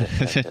 Yeah.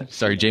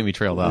 Sorry, Jamie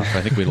trailed off.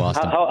 I think we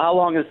lost him. How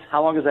long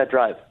is that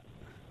drive?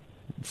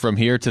 From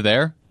here to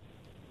there?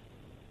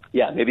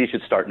 Yeah, maybe you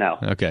should start now.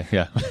 Okay,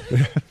 yeah.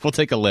 We'll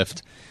take a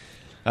lift.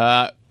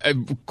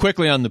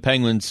 Quickly on the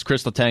Penguins,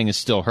 Chris Letang is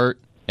still hurt,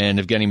 and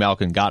Evgeny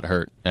Malkin got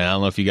hurt. And I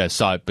don't know if you guys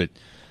saw it, but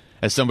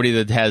as somebody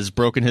that has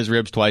broken his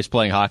ribs twice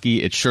playing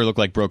hockey, it sure looked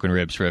like broken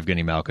ribs for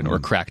Evgeny Malkin, or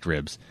cracked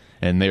ribs.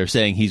 And they're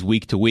saying he's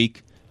week to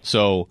week.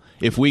 So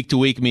if week to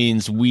week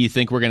means we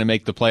think we're going to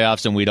make the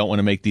playoffs and we don't want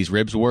to make these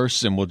ribs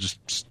worse, and we'll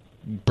just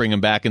bring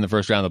him back in the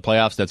first round of the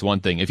playoffs, that's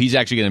one thing. If he's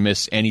actually going to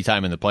miss any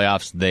time in the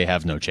playoffs, they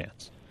have no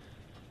chance.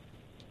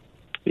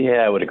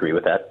 Yeah, I would agree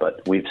with that,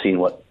 but we've seen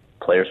what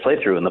players play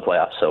through in the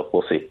playoffs, so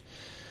we'll see.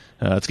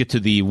 Let's get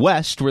to the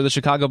West, where the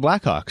Chicago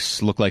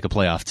Blackhawks look like a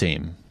playoff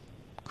team.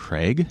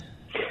 Craig?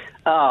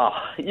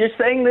 You're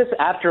saying this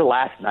after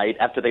last night,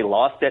 after they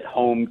lost at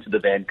home to the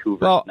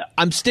Vancouver. Well, no.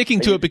 I'm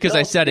sticking to it because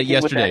I said it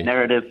yesterday. With that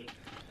narrative?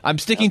 I'm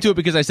sticking to it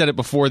because I said it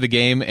before the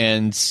game,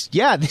 and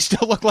yeah, they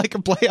still look like a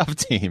playoff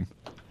team.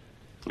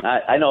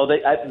 I know.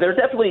 They're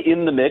definitely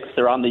in the mix.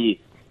 They're on the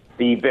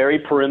very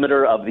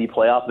perimeter of the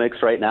playoff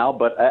mix right now,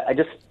 but I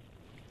just,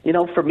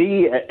 for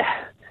me,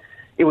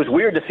 it was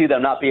weird to see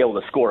them not be able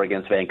to score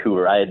against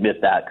Vancouver. I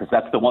admit that, because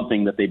that's the one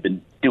thing that they've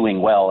been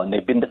doing well, and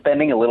they've been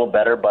defending a little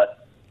better, but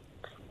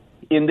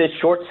in this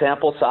short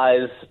sample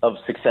size of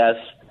success,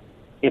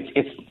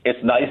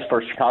 it's nice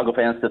for Chicago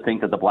fans to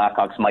think that the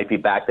Blackhawks might be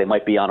back. They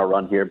might be on a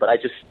run here, but I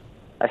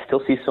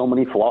still see so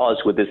many flaws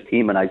with this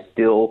team, and I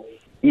still,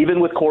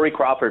 even with Corey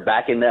Crawford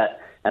back in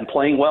that and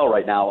playing well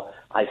right now,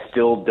 I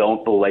still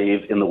don't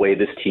believe in the way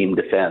this team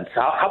defends.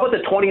 How about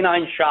the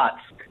 29 shots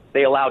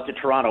they allowed to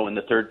Toronto in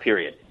the third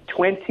period?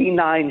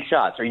 29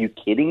 shots. Are you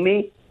kidding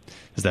me?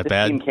 Is that this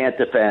bad? This team can't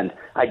defend.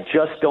 I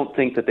just don't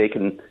think that they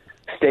can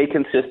stay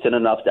consistent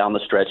enough down the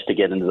stretch to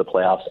get into the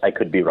playoffs. I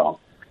could be wrong.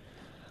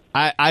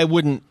 I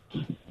wouldn't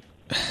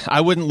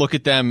look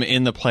at them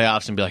in the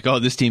playoffs and be like, oh,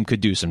 this team could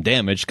do some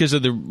damage because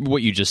of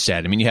what you just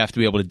said. I mean, you have to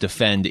be able to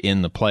defend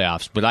in the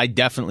playoffs, but I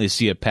definitely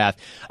see a path.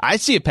 I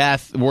see a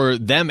path where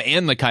them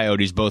and the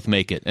Coyotes both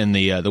make it in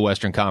the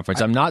Western Conference.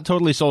 I'm not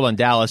totally sold on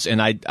Dallas,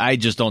 and I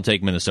just don't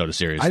take Minnesota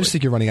seriously. I just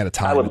think you're running out of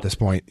time at this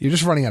point. You're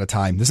just running out of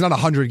time. This is not a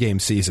 100-game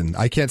season.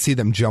 I can't see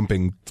them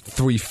jumping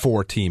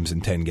 3-4 teams in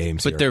 10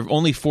 games. But they're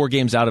only 4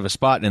 games out of a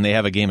spot, and they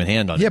have a game in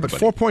hand on it. Yeah, but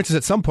 4 points is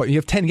at some point. You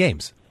have 10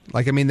 games.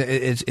 Like, I mean,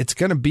 it's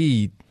going to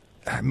be.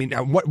 I mean,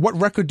 what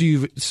record do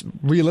you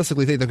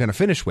realistically think they're going to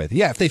finish with?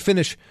 Yeah, if they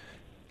finish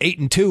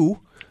 8-2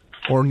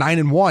 or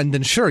 9-1,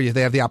 then sure,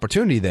 they have the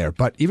opportunity there.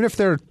 But even if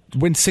they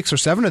win 6 or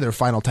 7 of their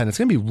final 10, it's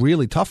going to be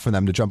really tough for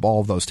them to jump all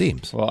of those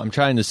teams. Well, I'm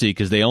trying to see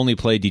because they only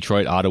play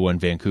Detroit, Ottawa,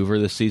 and Vancouver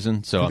this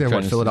season. So they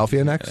want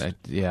Philadelphia next.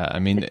 Yeah, I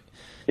mean,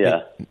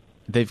 yeah,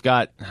 they've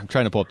got. I'm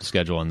trying to pull up the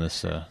schedule on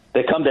this.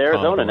 They come to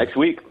Arizona next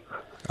week.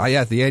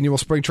 Yeah, the annual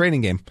spring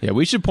training game. Yeah,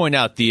 we should point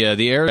out the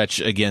air match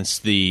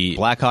against the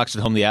Blackhawks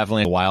at home, the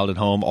Avalanche, the Wild at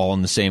home, all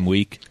in the same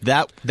week.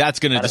 That's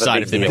going to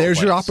decide if they make the playoffs.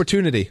 There's your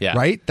opportunity,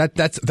 right?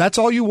 That's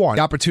all you want.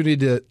 The opportunity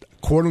to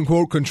quote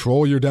unquote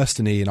control your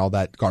destiny and all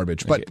that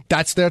garbage. But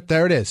that's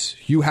there it is.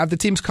 You have the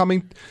teams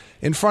coming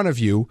in front of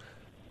you.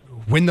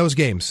 Win those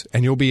games,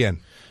 and you'll be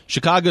in.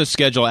 Chicago's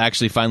schedule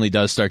actually finally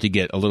does start to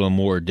get a little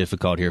more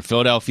difficult here.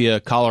 Philadelphia,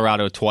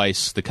 Colorado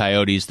twice, the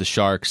Coyotes, the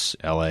Sharks,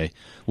 L.A.,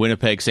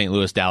 Winnipeg, St.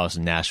 Louis, Dallas,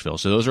 and Nashville.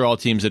 So those are all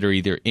teams that are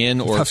either in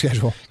or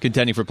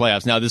contending for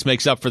playoffs. Now, this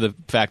makes up for the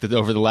fact that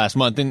over the last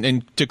month,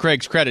 and to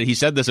Craig's credit, he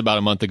said this about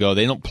a month ago,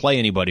 they don't play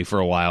anybody for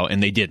a while,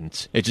 and they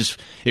didn't. It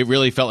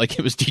really felt like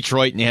it was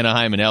Detroit and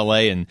Anaheim and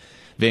L.A. and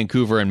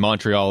Vancouver and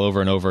Montreal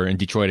over and over, and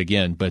Detroit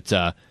again. But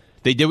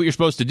they did what you're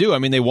supposed to do. I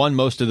mean, they won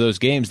most of those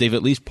games. They've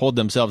at least pulled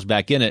themselves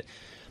back in it.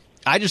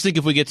 I just think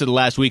if we get to the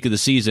last week of the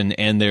season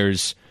and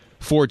there's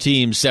 4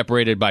 teams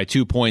separated by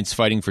 2 points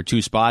fighting for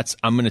 2 spots,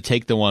 I'm going to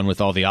take the one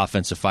with all the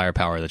offensive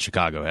firepower that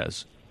Chicago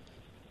has.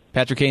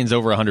 Patrick Kane's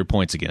over 100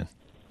 points again.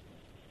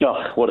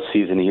 Oh, what a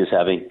season he is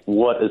having.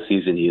 What a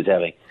season he is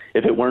having.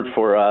 If it weren't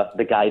for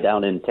the guy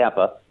down in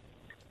Tampa,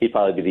 he'd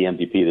probably be the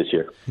MVP this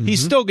year. Mm-hmm.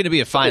 He's still going to be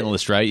a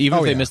finalist, right? Even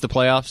if they miss the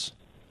playoffs?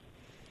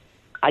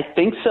 I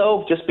think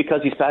so, just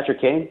because he's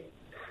Patrick Kane.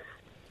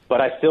 But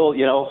I still,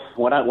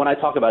 when I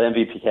talk about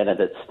MVP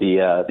candidates, the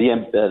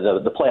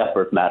playoff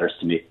berth matters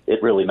to me.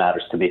 It really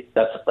matters to me.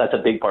 That's a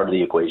big part of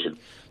the equation.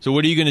 So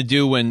what are you going to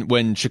do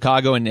when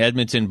Chicago and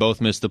Edmonton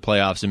both miss the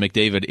playoffs and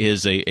McDavid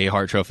is a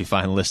Hart Trophy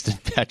finalist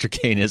and Patrick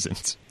Kane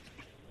isn't?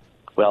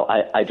 Well,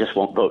 I just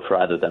won't vote for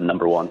either of them,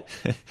 number one.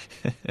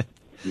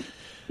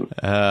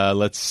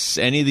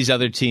 Any of these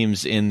other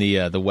teams in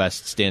the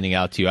West standing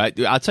out to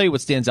you? I'll tell you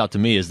what stands out to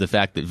me is the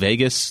fact that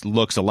Vegas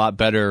looks a lot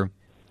better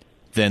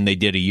than they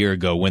did a year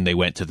ago when they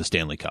went to the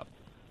Stanley Cup.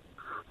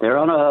 They're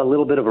on a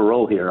little bit of a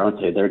roll here, aren't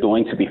they? They're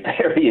going to be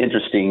very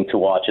interesting to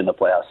watch in the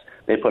playoffs.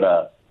 They put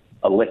a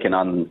licking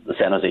on the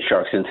San Jose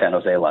Sharks in San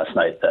Jose last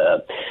night.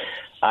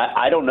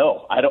 I don't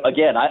know.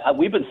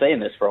 We've been saying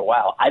this for a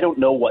while. I don't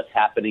know what's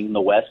happening in the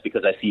West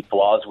because I see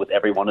flaws with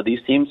every one of these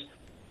teams.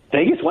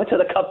 Vegas went to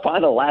the Cup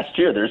final last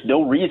year. There's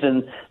no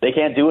reason they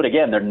can't do it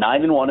again. They're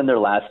 9-1 in their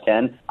last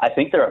 10. I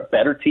think they're a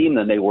better team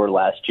than they were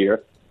last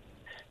year.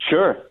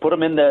 Sure, put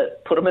them in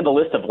the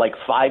list of like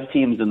 5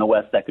 teams in the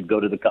West that could go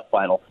to the Cup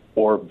final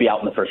or be out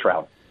in the first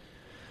round.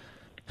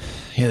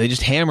 Yeah, they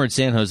just hammered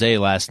San Jose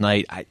last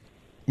night.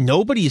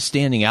 Nobody is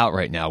standing out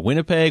right now.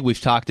 Winnipeg, we've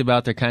talked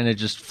about, they're kind of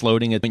just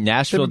floating.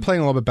 Nashville, they've been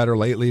playing a little bit better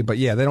lately, but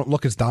yeah, they don't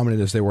look as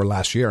dominant as they were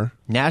last year.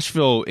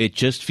 Nashville, it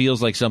just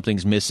feels like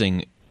something's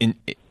missing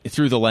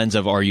through the lens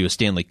of, are you a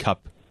Stanley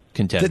Cup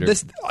contender?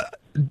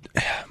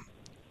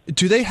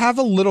 Do they have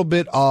a little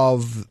bit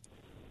of,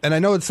 and I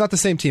know it's not the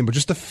same team, but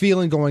just the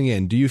feeling going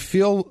in, do you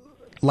feel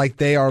like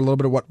they are a little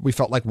bit of what we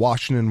felt like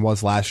Washington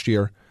was last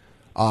year,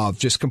 of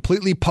just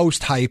completely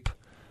post-hype?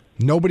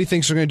 Nobody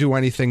thinks they're going to do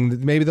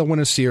anything. Maybe they'll win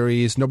a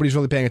series. Nobody's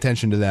really paying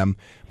attention to them.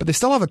 But they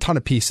still have a ton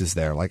of pieces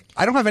there. Like,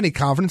 I don't have any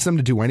confidence in them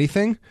to do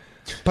anything,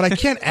 but I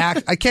can't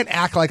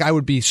act like I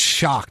would be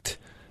shocked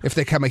if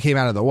they came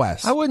out of the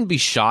West. I wouldn't be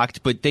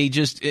shocked, but they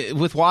just,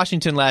 with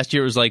Washington last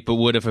year, it was like, but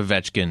what if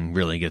Ovechkin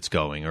really gets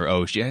going? Or,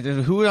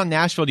 who on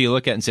Nashville do you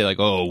look at and say, like,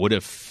 oh, what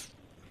if,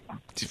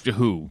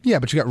 who? Yeah,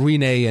 but you got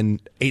Rene and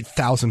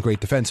 8,000 great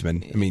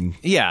defensemen. I mean,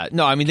 yeah,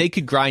 no, I mean, they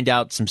could grind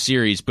out some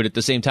series, but at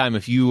the same time,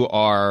 if you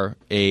are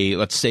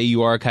let's say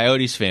you are a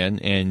Coyotes fan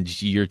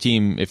and your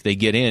team, if they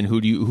get in,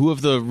 who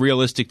of the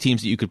realistic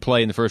teams that you could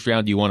play in the first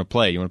round do you want to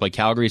play? You want to play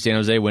Calgary, San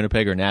Jose,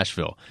 Winnipeg, or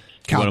Nashville?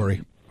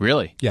 Calgary.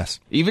 Really?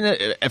 Yes. Even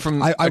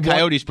from a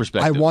Coyotes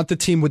perspective. I want the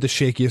team with the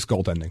shakiest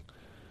goaltending.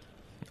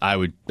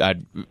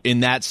 I'd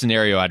in that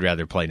scenario, I'd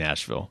rather play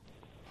Nashville.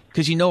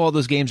 Because you know all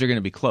those games are going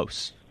to be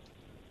close.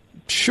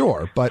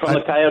 Sure, but from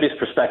the Coyotes'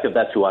 perspective,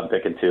 that's who I'm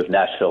picking too,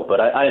 Nashville.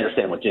 But I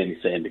understand what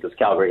Jamie's saying, because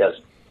Calgary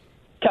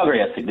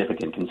has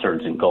significant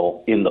concerns in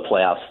goal in the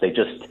playoffs.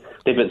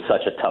 They've been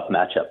such a tough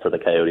matchup for the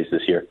Coyotes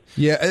this year.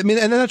 Yeah, I mean,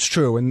 and that's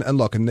true. And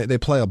look, and they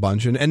play a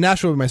bunch. And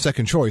Nashville was my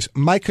second choice.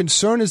 My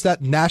concern is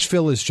that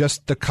Nashville is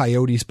just the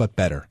Coyotes, but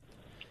better.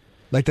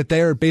 Like that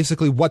they are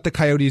basically what the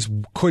Coyotes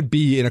could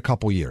be in a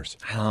couple years.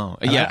 Oh,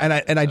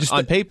 yeah. And I just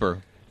on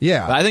paper.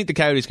 Yeah. I think the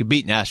Coyotes could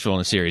beat Nashville in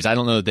a series. I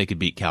don't know that they could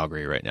beat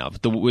Calgary right now.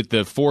 But with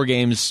the 4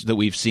 games that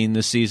we've seen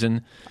this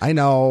season. I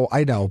know.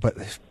 But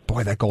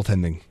boy, that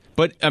goaltending.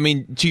 But, I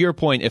mean, to your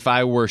point, if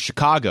I were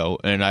Chicago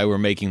and I were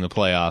making the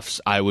playoffs,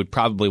 I would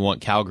probably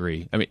want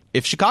Calgary. I mean,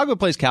 if Chicago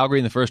plays Calgary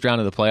in the first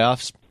round of the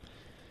playoffs,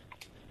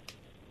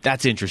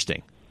 that's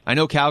interesting. I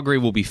know Calgary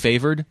will be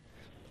favored.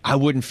 I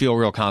wouldn't feel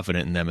real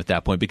confident in them at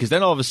that point, because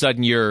then all of a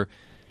sudden your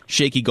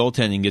shaky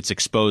goaltending gets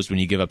exposed when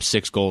you give up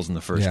 6 goals in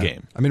the first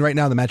game. I mean, right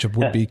now the matchup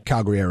would be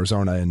Calgary,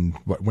 Arizona, and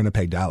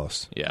Winnipeg,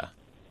 Dallas. Yeah.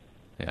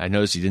 I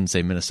noticed you didn't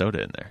say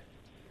Minnesota in there.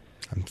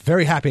 I'm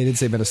very happy I didn't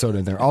say Minnesota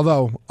in there,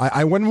 although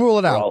I wouldn't rule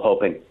it out. We're all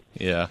hoping.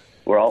 Yeah.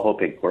 We're all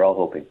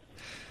hoping.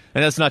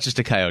 And that's not just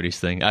a Coyotes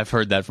thing. I've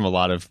heard that from a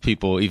lot of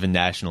people, even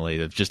nationally.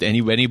 That just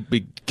any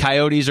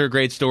Coyotes are a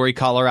great story.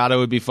 Colorado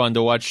would be fun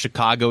to watch.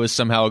 Chicago is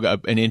somehow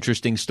an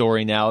interesting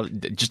story now.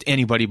 Just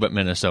anybody but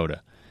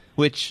Minnesota.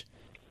 Which,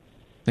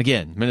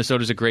 again,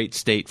 Minnesota's a great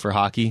state for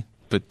hockey,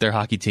 but their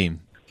hockey team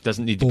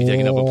doesn't need to be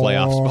taking up a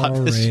playoff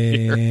spot this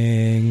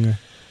year.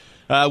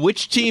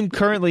 Which team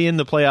currently in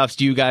the playoffs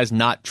do you guys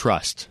not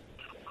trust?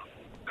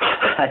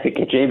 I think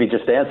Jamie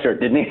just answered,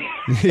 didn't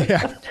he?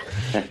 Yeah.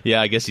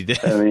 Yeah, I guess he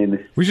did. I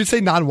mean, we should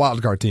say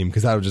non-wildcard team,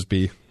 because that would just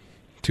be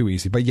too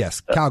easy. But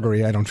yes,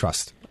 Calgary, I don't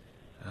trust.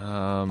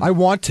 I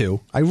want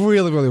to. I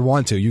really, really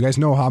want to. You guys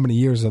know how many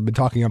years I've been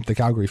talking up the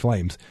Calgary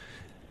Flames.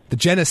 The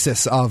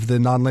genesis of the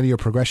nonlinear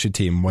progression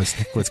team was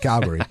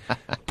Calgary.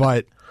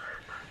 But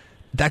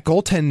that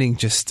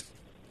goaltending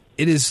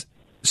it is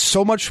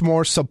so much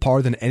more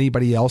subpar than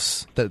anybody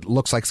else that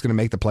looks like it's going to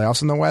make the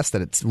playoffs in the West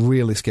that it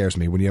really scares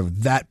me when you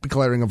have that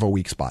glaring of a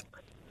weak spot.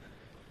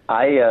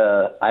 I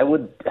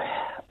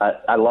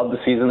love the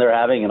season they're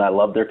having, and I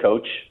love their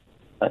coach.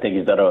 I think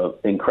he's done an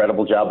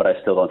incredible job, but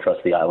I still don't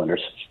trust the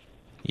Islanders.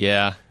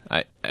 Yeah.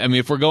 I mean,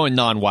 if we're going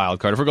non-wild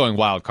card, if we're going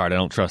wild card, I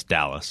don't trust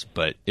Dallas.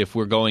 But if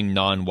we're going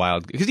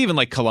non-wild, because even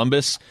like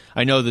Columbus,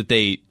 I know that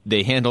they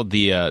handled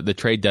the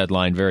trade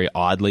deadline very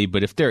oddly,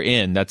 but if they're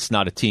in, that's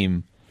not a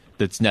team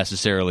that's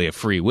necessarily a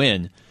free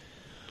win.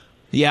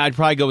 Yeah, I'd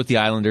probably go with the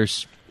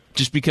Islanders,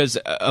 just because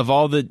of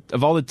all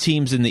the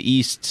teams in the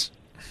East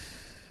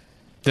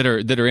that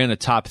are in a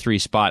top 3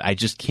 spot. I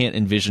just can't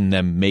envision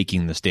them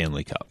making the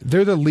Stanley Cup.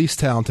 They're the least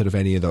talented of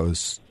any of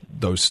those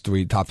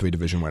top 3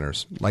 division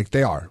winners. Like,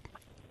 they are.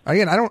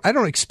 Again, I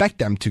don't expect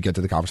them to get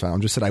to the conference final.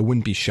 I'm just said I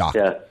wouldn't be shocked.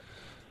 Yeah.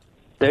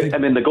 I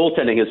mean, the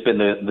goaltending has been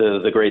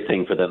the great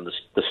thing for them,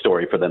 the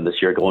story for them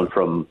this year, going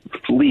from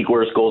league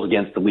worst goals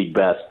against the league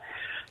best.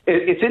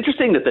 It's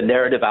interesting that the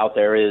narrative out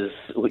there is,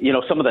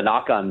 some of the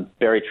knock on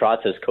Barry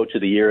Trotz as Coach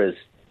of the Year is,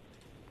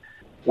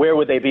 where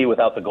would they be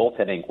without the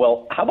goaltending?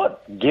 Well, how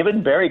about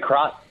giving Barry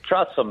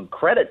Trotz some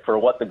credit for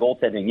what the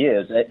goaltending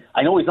is?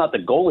 I know he's not the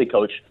goalie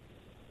coach,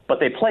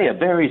 but they play a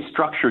very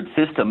structured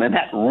system, and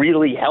that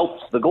really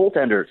helps the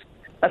goaltenders.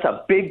 That's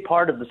a big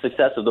part of the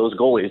success of those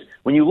goalies.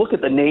 When you look at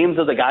the names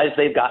of the guys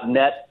they've got in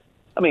net,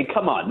 I mean,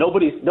 come on.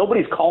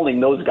 Nobody's calling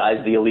those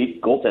guys the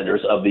elite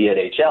goaltenders of the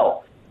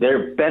NHL.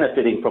 They're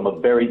benefiting from a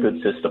very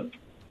good system.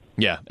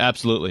 Yeah,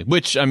 absolutely.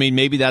 Which, I mean,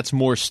 maybe that's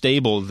more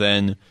stable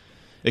than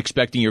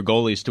expecting your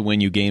goalies to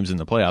win you games in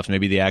the playoffs.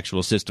 Maybe the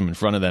actual system in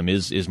front of them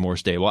is more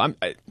stable.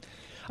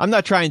 I'm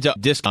not trying to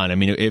discount. I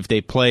mean, if they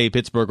play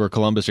Pittsburgh or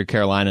Columbus or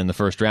Carolina in the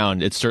first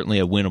round, it's certainly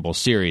a winnable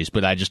series,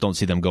 but I just don't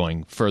see them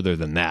going further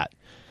than that.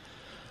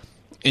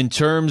 In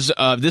terms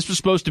of, this was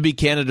supposed to be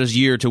Canada's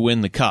year to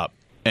win the Cup,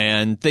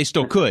 and they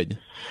still could.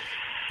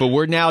 But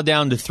we're now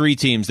down to 3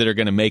 teams that are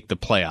going to make the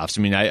playoffs.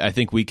 I mean, I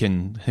think we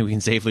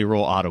can safely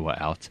roll Ottawa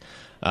out.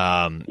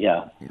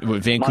 Yeah,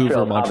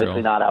 Vancouver, Montreal.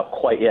 Obviously not out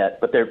quite yet,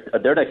 but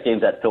their next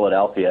game's at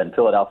Philadelphia, and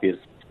Philadelphia is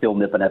still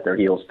nipping at their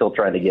heels, still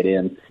trying to get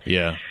in.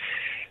 Yeah.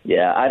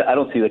 Yeah, I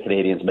don't see the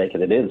Canadians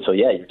making it in. So,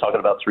 yeah, you're talking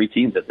about 3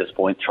 teams at this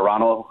point.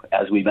 Toronto,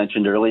 as we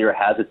mentioned earlier,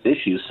 has its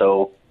issues.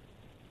 So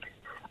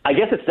I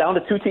guess it's down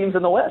to 2 teams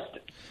in the West.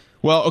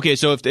 Well, okay,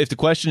 so if the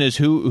question is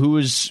who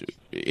is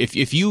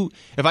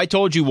if I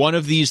told you one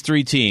of these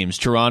 3 teams,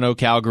 Toronto,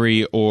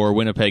 Calgary, or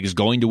Winnipeg, is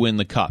going to win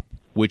the Cup,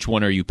 which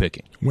one are you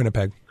picking?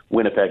 Winnipeg.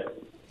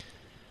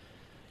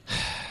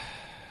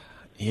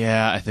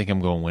 Yeah, I think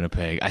I'm going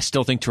Winnipeg. I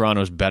still think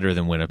Toronto's better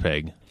than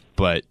Winnipeg,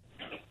 but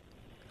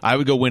I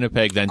would go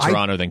Winnipeg, then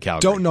Toronto, then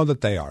Calgary. Don't know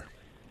that they are.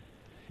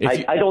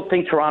 I don't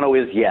think Toronto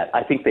is yet.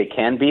 I think they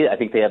can be. I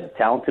think they have the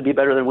talent to be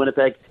better than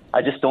Winnipeg.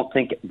 I just don't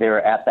think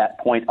they're at that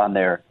point on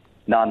their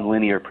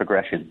nonlinear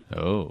progression.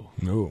 Oh,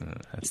 no.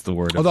 That's the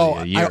word Although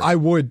of the year. I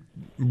would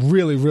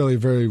really, really,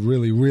 very,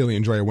 really, really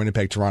enjoy a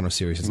Winnipeg-Toronto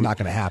series. It's not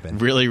going to happen.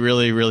 Really,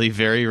 really, really,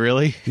 very,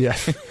 really? Yeah.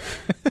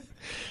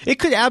 It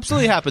could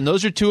absolutely happen.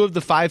 Those are 2 of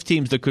the 5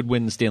 teams that could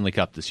win the Stanley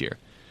Cup this year.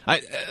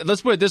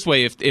 Let's put it this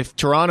way. If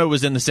Toronto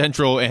was in the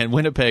Central and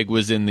Winnipeg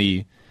was in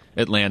the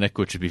Atlantic,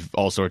 which would be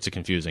all sorts of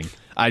confusing,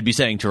 I'd be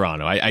saying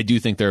Toronto. I do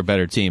think they're a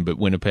better team, but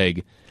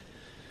Winnipeg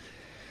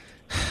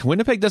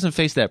doesn't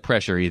face that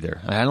pressure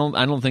either. I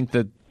don't think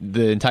that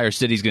the entire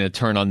city's going to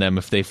turn on them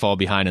if they fall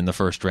behind in the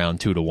first round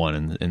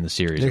 2-1 in the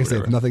series. They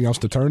have nothing else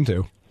to turn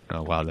to.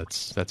 Oh wow,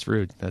 that's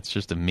rude. That's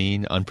just a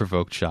mean,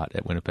 unprovoked shot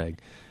at Winnipeg.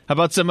 How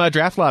about some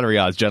draft lottery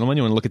odds, gentlemen?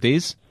 You want to look at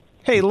these?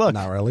 Hey, look.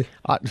 Not really.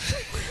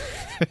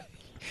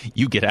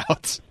 You get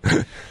out.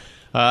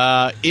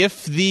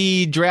 If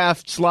the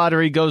draft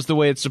lottery goes the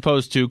way it's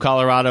supposed to,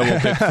 Colorado will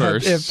pick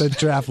first. If the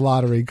draft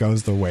lottery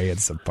goes the way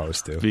it's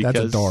supposed to. Because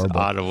that's adorable.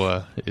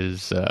 Ottawa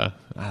is, I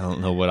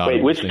don't know what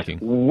Ottawa is thinking.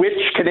 Which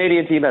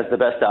Canadian team has the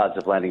best odds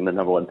of landing the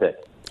number 1 pick?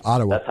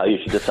 Ottawa. That's how you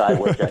should decide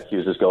where Jack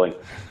Hughes is going.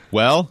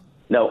 Well?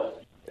 No,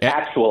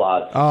 actual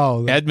odds.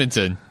 Oh.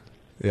 Edmonton.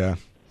 Yeah.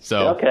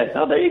 So okay.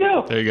 Oh, there you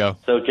go. There you go.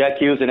 So Jack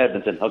Hughes in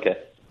Edmonton. Okay.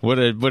 What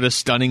a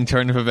stunning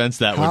turn of events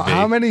that would be.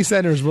 How many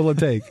centers will it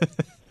take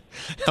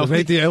to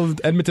make the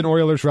Edmonton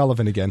Oilers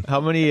relevant again?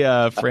 How many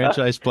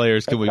franchise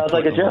players can we put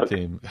like a on joke. the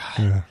team?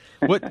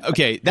 What?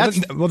 Okay, that's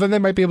well. Then they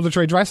might be able to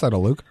trade Draisaitl,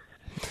 Luke.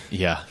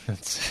 Yeah,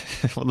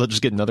 well, they'll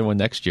just get another one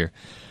next year.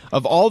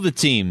 Of all the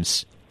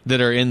teams that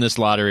are in this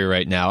lottery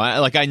right now,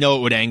 I know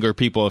it would anger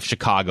people if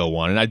Chicago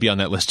won, and I'd be on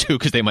that list too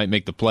because they might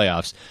make the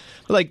playoffs.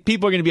 But like,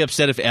 people are going to be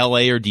upset if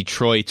L.A. or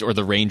Detroit or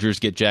the Rangers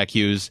get Jack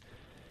Hughes.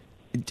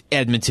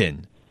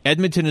 Edmonton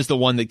is the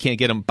one that can't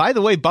get him. By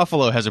the way,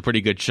 Buffalo has a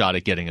pretty good shot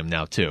at getting him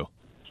now too.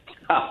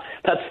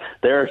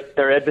 They're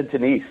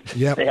Edmonton East.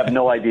 Yep. They have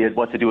no idea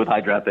what to do with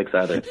high draft picks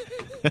either.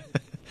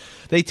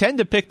 They tend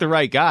to pick the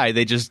right guy.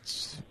 They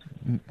just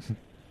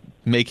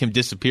make him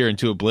disappear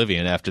into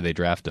oblivion after they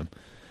draft him.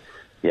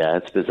 Yeah,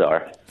 it's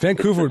bizarre.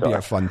 Vancouver would be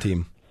a fun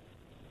team.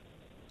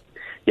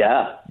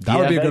 Yeah. That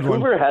would be a good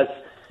one. Vancouver has,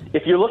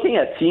 if you're looking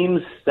at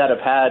teams that have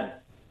had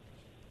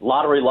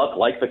lottery luck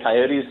like the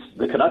Coyotes,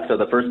 the Canucks are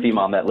the first team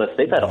on that list.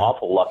 They've had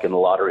awful luck in the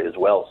lottery as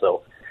well,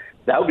 so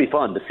that would be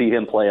fun to see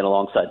him playing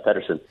alongside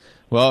Pettersson.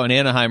 Well, and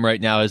Anaheim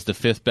right now is the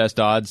 5th best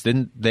odds.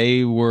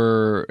 It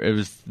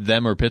was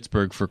them or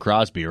Pittsburgh for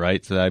Crosby,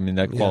 right? So, I mean,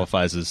 that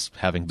qualifies as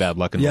having bad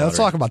luck in the lottery. Yeah, let's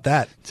talk about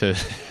that. To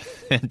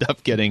end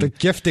up getting the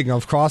gifting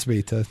of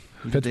Crosby to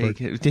Pittsburgh.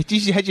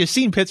 Had you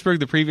seen Pittsburgh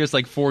the previous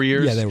 4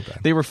 years? Yeah, they were bad.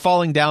 They were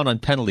falling down on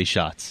penalty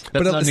shots.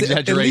 That's not an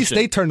exaggeration. At least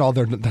they turned all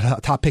their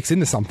top picks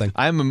into something.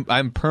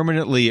 I'm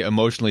permanently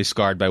emotionally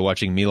scarred by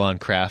watching Milan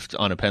Kraft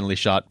on a penalty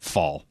shot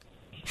fall.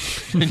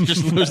 And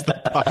just lose the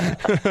puck.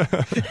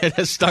 It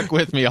has stuck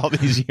with me all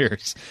these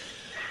years.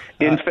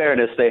 In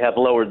fairness, they have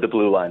lowered the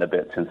blue line a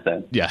bit since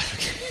then. Yeah.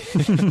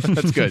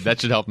 That's good. That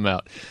should help them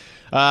out.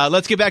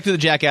 Let's get back to the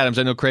Jack Adams.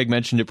 I know Craig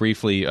mentioned it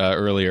briefly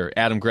earlier.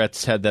 Adam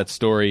Gretz had that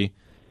story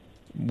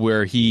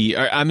where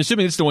I'm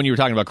assuming it's the one you were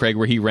talking about, Craig,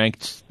 where he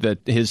ranked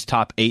his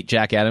top 8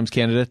 Jack Adams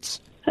candidates.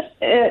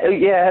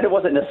 Yeah, it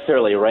wasn't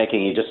necessarily a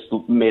ranking. He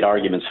just made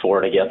arguments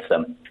for and against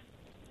them.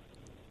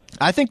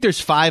 I think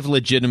there's 5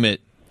 legitimate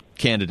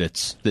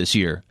candidates this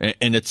year,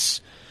 and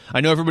I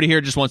know everybody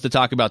here just wants to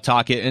talk about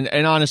Tocchet,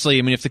 and honestly,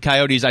 I mean, if the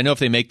Coyotes, I know if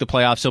they make the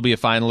playoffs, he'll be a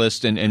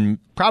finalist and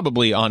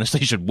probably,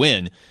 honestly, should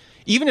win.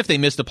 Even if they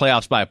miss the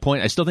playoffs by a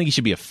point, I still think he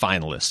should be a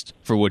finalist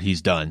for what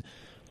he's done.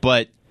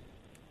 But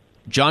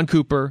John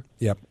Cooper,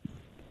 yep,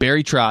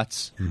 Barry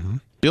Trotz,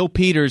 Bill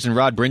Peters and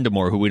Rod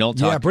Brindamore, who we don't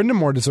talk. Yeah,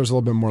 Brindamore deserves a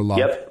little bit more love.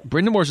 Yep.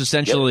 Brindamore's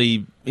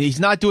essentially he's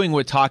not doing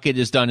what Tocchet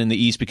has done in the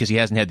East because he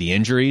hasn't had the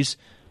injuries,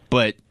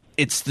 but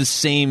it's the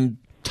same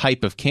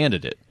type of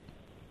candidate.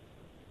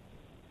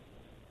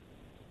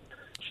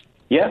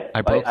 Yeah,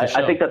 I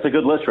think that's a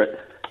good list, Rick.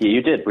 Yeah,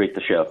 you did break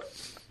the show.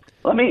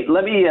 Let me.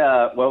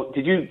 Well,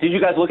 did you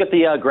guys look at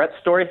the Gretz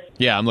story?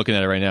 Yeah, I'm looking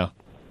at it right now.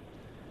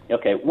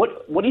 Okay,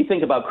 what do you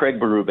think about Craig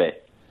Berube?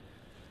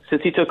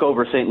 Since he took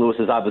over, St. Louis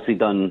has obviously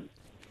done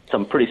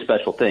some pretty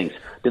special things.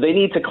 Do they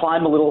need to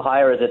climb a little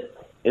higher? Is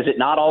it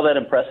not all that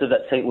impressive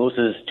that St. Louis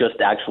is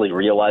just actually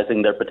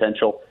realizing their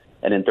potential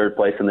and in third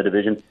place in the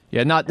division?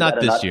 Yeah, not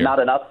this year. Not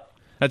enough?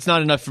 That's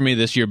not enough for me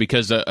this year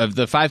because of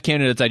the 5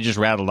 candidates I just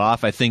rattled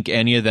off, I think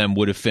any of them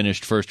would have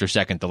finished first or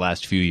second the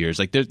last few years.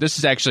 Like this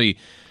has actually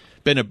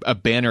been a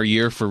banner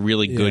year for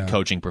really good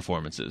coaching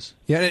performances.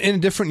 Yeah, in a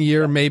different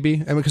year maybe.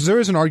 Because there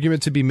is an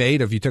argument to be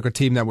made if you took a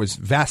team that was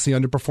vastly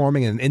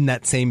underperforming and in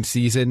that same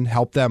season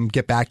help them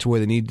get back to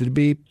where they needed to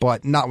be,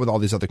 but not with all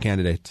these other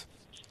candidates.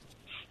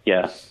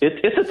 Yeah,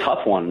 it's a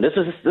tough one. This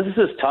is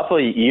as tough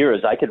a year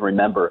as I can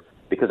remember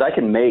because I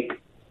can make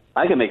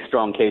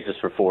strong cases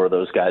for 4 of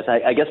those guys.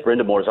 I guess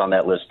Brindamore's on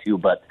that list too,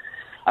 but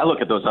I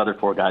look at those other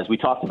 4 guys. We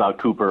talked about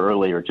Cooper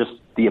earlier. Just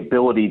the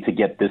ability to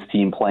get this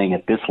team playing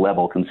at this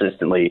level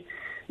consistently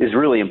is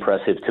really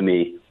impressive to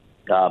me.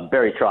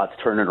 Barry Trotz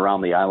turning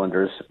around the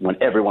Islanders when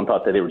everyone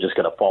thought that they were just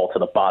going to fall to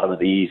the bottom of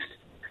the East,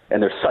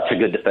 and they're such a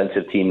good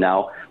defensive team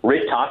now.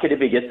 Rick Tocchet, if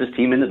he gets this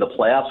team into the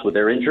playoffs with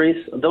their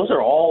injuries, those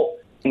are all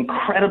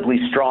incredibly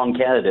strong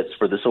candidates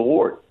for this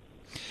award.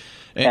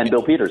 And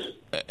Bill Peters.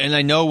 And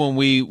I know when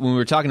we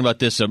were talking about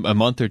this a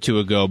month or two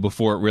ago,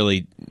 before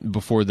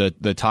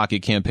the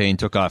Tocchet campaign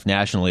took off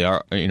nationally,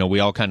 we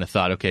all kind of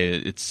thought, okay,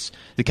 it's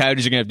the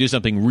Coyotes are going to have to do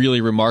something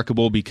really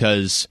remarkable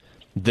because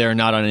they're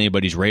not on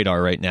anybody's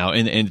radar right now.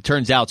 And it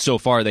turns out so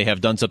far they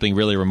have done something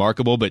really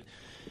remarkable, but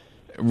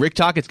Rick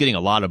Tocchet's getting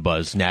a lot of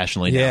buzz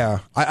nationally now.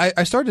 Yeah,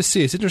 I started to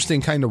see. It's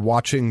interesting kind of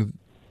watching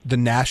the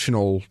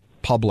national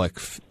public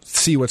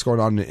see what's going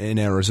on in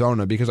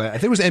Arizona because I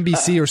think it was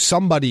NBC or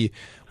somebody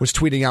was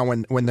tweeting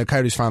out when the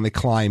Coyotes finally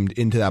climbed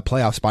into that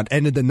playoff spot,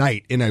 ended the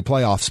night in a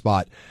playoff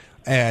spot,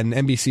 and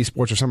NBC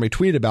Sports or somebody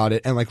tweeted about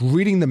it and like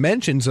reading the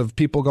mentions of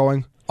people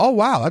going, "Oh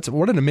wow,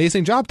 what an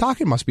amazing job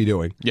Tocchet must be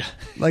doing." Yeah,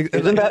 like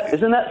isn't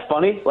that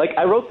funny? Like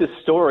I wrote this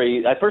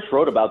story. I first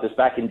wrote about this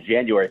back in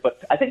January,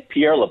 but I think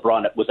Pierre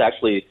LeBrun was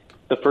actually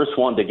the first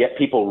one to get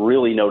people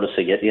really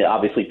noticing it. Yeah,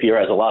 obviously Pierre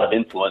has a lot of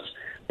influence.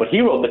 But he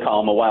wrote the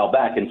column a while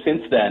back, and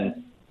since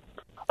then,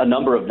 a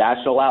number of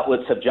national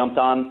outlets have jumped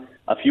on.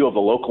 A few of the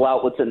local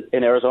outlets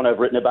in Arizona have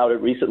written about it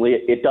recently.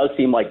 It does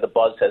seem like the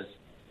buzz has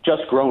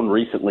just grown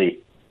recently.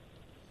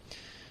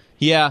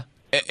 Yeah,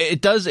 it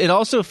does. It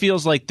also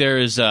feels like there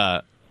is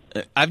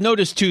I've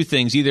noticed 2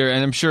 things, either,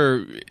 and I'm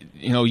sure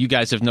you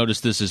guys have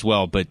noticed this as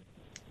well, but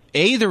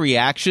the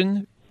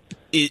reaction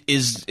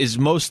is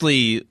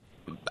mostly,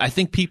 I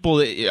think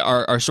people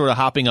are sort of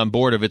hopping on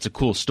board of it's a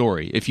cool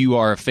story if you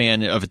are a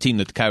fan of a team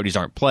that the Coyotes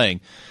aren't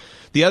playing.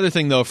 The other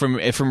thing, though,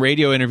 from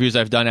radio interviews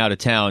I've done out of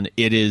town,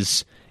 it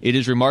is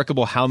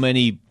remarkable how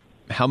many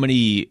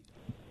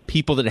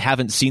people that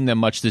haven't seen them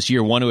much this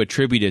year want to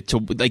attribute it to,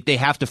 like, they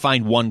have to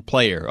find one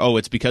player. Oh,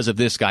 it's because of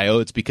this guy. Oh,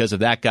 it's because of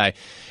that guy.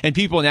 And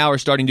people now are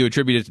starting to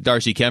attribute it to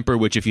Darcy Kemper,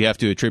 which if you have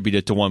to attribute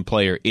it to one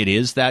player, it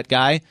is that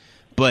guy.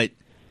 But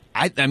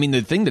I mean,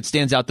 the thing that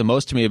stands out the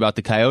most to me about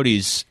the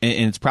Coyotes,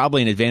 and it's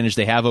probably an advantage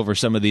they have over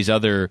some of these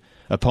other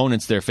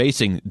opponents they're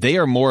facing, they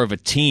are more of a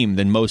team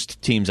than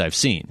most teams I've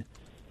seen.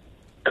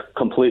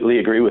 Completely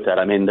agree with that.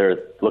 I mean,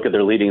 look at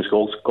their leading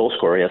goal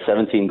scorer. He has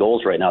 17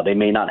 goals right now. They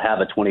may not have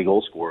a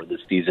 20-goal scorer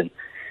this season.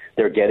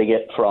 They're getting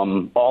it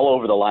from all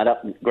over the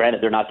lineup.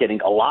 Granted, they're not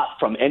getting a lot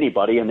from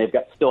anybody, and they've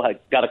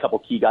got a couple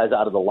key guys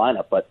out of the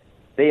lineup, but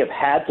they have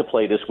had to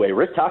play this way.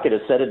 Rick Tocchet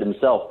has said it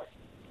himself.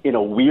 In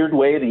a weird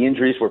way, the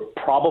injuries were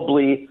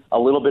probably a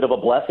little bit of a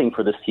blessing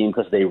for this team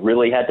because they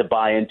really had to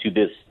buy into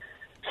this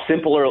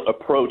simpler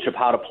approach of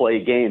how to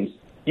play games.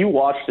 You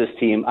watch this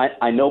team.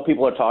 I know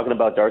people are talking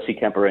about Darcy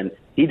Kemper, and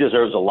he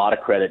deserves a lot of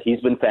credit. He's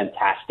been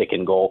fantastic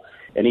in goal,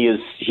 and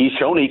he's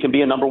shown he can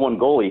be a number 1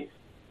 goalie.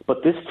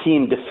 But this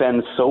team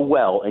defends so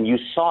well, and you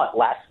saw it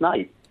last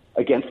night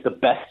against the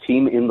best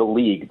team in the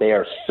league. They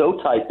are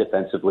so tight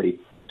defensively,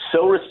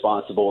 so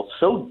responsible,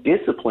 so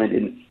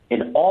disciplined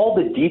in all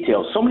the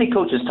details. So many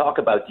coaches talk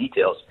about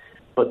details,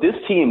 but this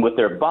team, with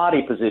their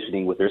body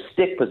positioning, with their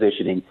stick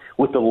positioning,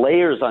 with the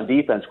layers on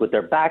defense, with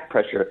their back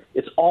pressure,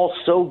 it's all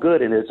so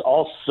good and it's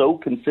all so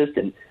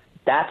consistent.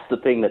 That's the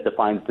thing that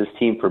defines this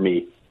team for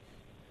me.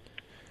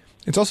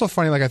 It's also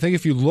funny, like I think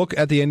if you look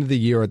at the end of the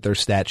year at their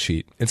stat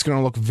sheet, it's going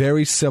to look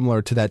very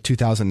similar to that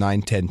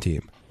 2009-10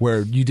 team, where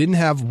you didn't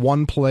have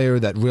one player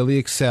that really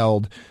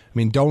excelled. I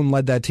mean, Doan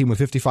led that team with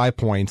 55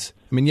 points.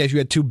 I mean, yes, you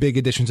had 2 big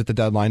additions at the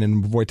deadline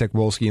in Wojtek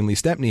Wolski and Lee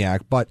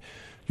Stempniak, but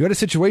you had a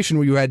situation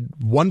where you had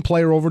one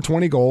player over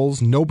 20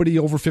 goals, nobody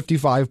over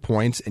 55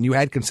 points, and you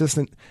had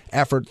consistent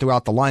effort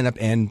throughout the lineup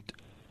and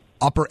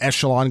upper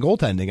echelon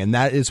goaltending, and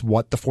that is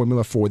what the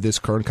formula for this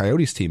current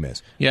Coyotes team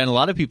is. Yeah, and a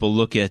lot of people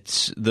look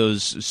at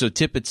those. So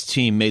Tippett's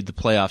team made the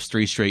playoffs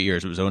 3 straight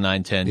years. It was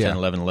 09, 10, 10,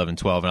 11, 11,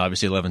 12, and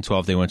obviously 11,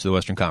 12 they went to the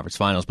Western Conference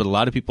Finals. But a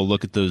lot of people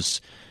look at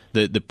those.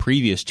 The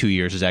previous 2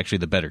 years is actually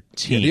the better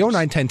team. Yeah, the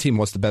 09-10 team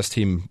was the best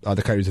team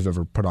the Coyotes have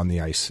ever put on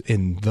the ice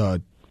in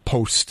the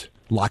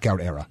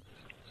post-lockout era.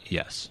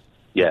 Yes.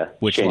 Yeah,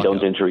 Which Shane lockout?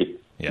 Doan's injury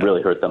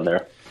really hurt them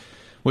there.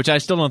 Which I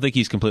still don't think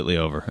he's completely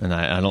over. And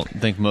I don't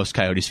think most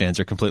Coyotes fans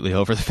are completely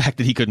over the fact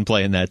that he couldn't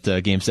play in that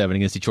Game 7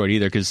 against Detroit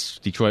either, because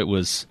Detroit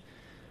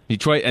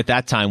at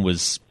that time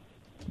was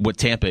what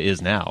Tampa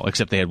is now,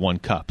 except they had won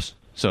cups.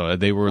 So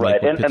they were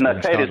right, like and the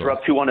Coyotes were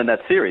up 2-1 in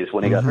that series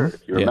when he got hurt,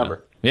 if you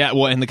remember. Yeah,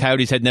 well, and the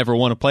Coyotes had never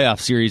won a playoff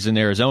series in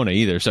Arizona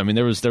either. So, I mean,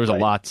 there was a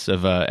lot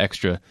of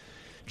extra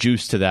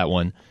juice to that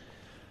one.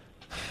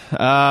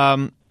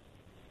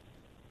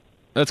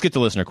 Let's get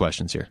to listener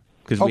questions here,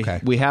 because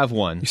we have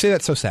one. You say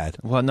that's so sad.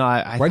 Well, no,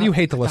 Why do you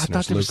hate the listeners, I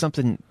thought there was Luke?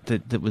 something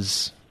that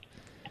was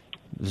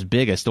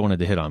big I still wanted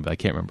to hit on, but I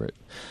can't remember it.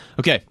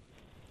 Okay.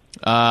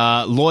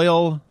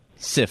 Loyal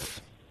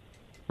Sif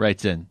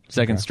writes in,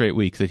 second straight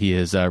week that he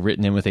has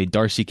written in with a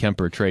Darcy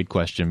Kemper trade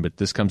question, but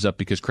this comes up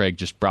because Craig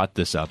just brought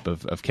this up.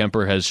 Of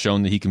Kemper has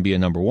shown that he can be a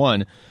number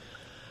one.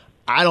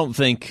 I don't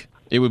think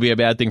it would be a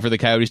bad thing for the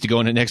Coyotes to go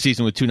into next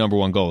season with 2 number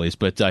one goalies,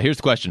 but here's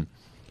the question.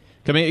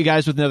 Coming at you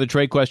guys with another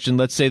trade question.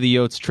 Let's say the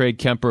Yotes trade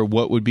Kemper.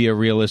 What would be a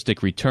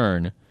realistic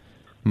return?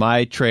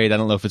 My trade, I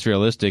don't know if it's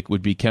realistic,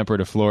 would be Kemper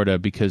to Florida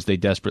because they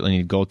desperately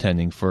need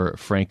goaltending for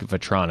Frank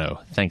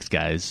Vetrano. Thanks,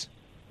 guys.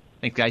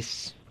 Thanks,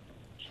 guys.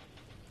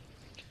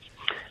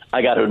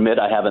 I got to admit,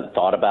 I haven't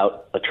thought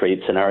about a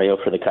trade scenario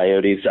for the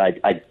Coyotes.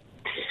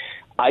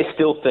 I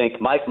still think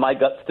my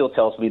gut still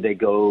tells me they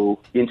go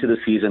into the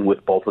season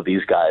with both of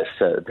these guys.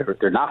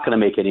 They're not going to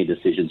make any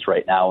decisions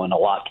right now, and a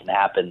lot can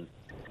happen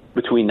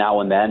between now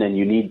and then. And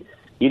you need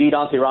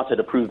Antti Raanta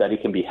to prove that he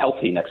can be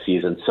healthy next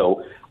season.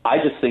 So I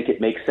just think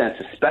it makes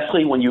sense,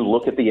 especially when you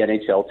look at the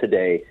NHL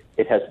today.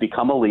 It has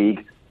become a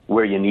league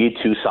where you need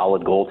 2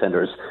 solid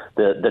goaltenders.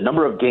 The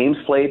number of games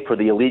played for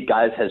the elite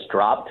guys has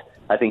dropped.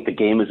 I think the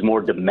game is more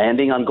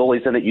demanding on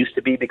goalies than it used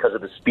to be because of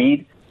the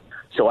speed.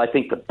 So I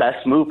think the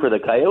best move for the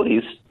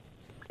Coyotes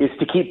is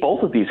to keep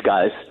both of these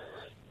guys,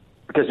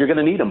 because you're going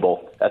to need them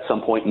both at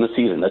some point in the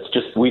season.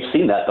 We've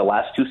seen that the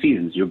last 2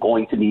 seasons. You're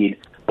going to need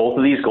both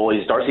of these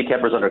goalies. Darcy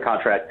Kemper's under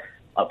contract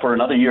for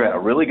another year at a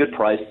really good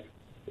price.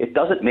 It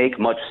doesn't make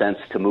much sense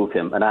to move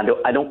him, and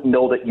I don't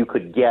know that you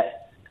could get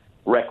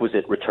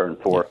requisite return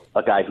for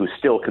a guy who's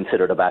still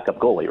considered a backup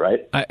goalie,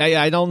 right?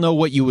 I don't know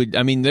what you would.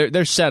 I mean,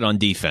 they're set on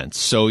defense.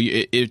 So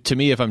to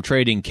me, if I'm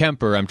trading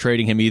Kemper, I'm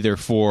trading him either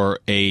for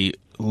a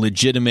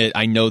legitimate,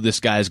 I know this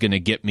guy's going to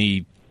get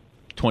me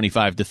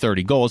 25 to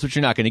 30 goals, which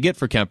you're not going to get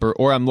for Kemper,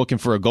 or I'm looking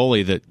for a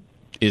goalie that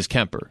is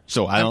Kemper.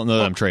 So I don't know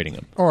that I'm trading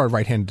him. Or a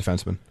right-handed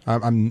defenseman.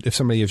 If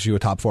somebody gives you a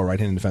top 4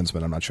 right-handed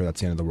defenseman, I'm not sure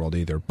that's the end of the world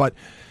either. But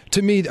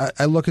to me,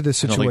 I look at this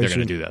situation. I don't think they're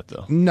going to do that,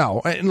 though.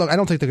 No. Look, I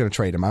don't think they're going to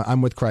trade him.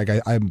 I'm with Craig.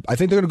 I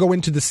think they're going to go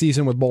into the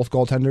season with both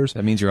goaltenders.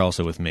 That means you're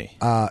also with me.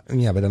 Yeah,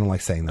 but I don't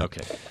like saying that.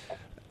 Okay.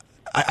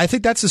 I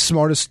think that's the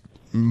smartest,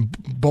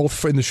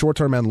 both in the short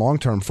term and long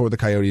term, for the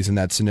Coyotes in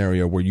that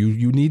scenario where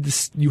you need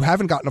this. You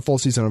haven't gotten a full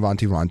season of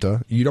Antti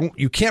Raanta.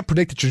 You can't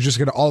predict that you're just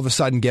going to all of a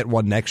sudden get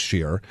one next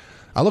year.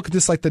 I look at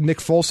this like the Nick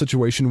Foles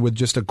situation with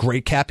just a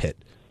great cap hit.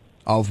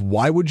 Of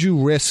why would you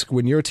risk,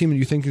 when you're a team that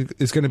you think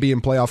is going to be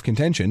in playoff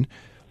contention,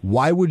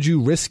 why would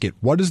you risk it?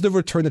 What is the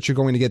return that you're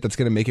going to get that's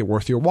going to make it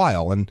worth your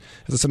while? And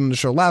as I said on the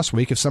show last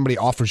week, if somebody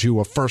offers you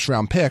a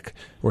first-round pick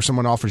or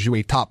someone offers you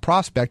a top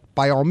prospect,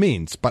 by all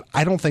means. But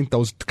I don't think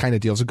those kind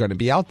of deals are going to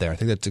be out there. I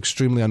think that's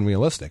extremely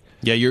unrealistic.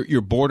 Yeah,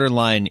 you're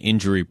borderline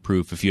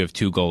injury-proof if you have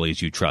 2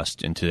 goalies you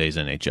trust in today's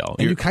NHL.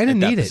 And you kind of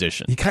need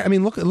position.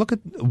 Look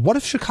at what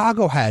if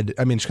Chicago had,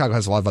 Chicago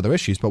has a lot of other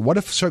issues, but what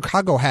if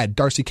Chicago had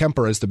Darcy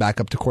Kemper as the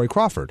backup to Corey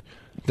Crawford?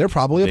 They're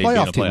probably a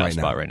playoff team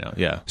right now.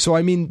 Yeah. So,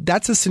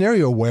 that's a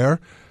scenario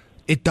where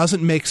it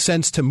doesn't make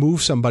sense to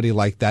move somebody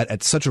like that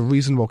at such a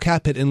reasonable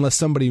cap hit unless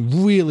somebody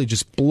really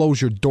just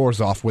blows your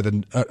doors off with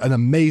an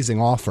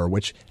amazing offer,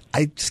 which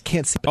I just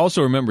can't see.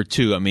 Also remember,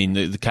 too,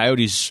 the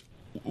Coyotes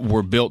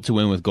were built to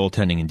win with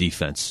goaltending and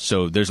defense.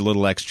 So there's a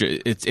little extra.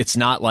 It's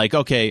not like,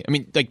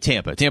 like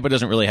Tampa. Tampa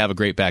doesn't really have a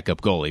great backup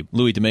goalie.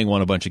 Louis Domingue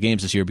won a bunch of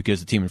games this year because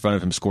the team in front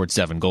of him scored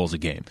 7 goals a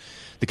game.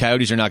 The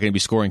Coyotes are not going to be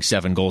scoring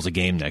 7 goals a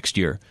game next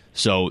year.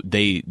 So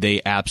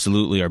they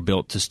absolutely are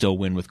built to still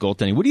win with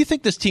goaltending. What do you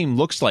think this team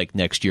looks like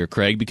next year,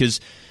 Craig?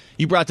 Because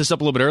you brought this up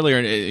a little bit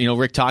earlier.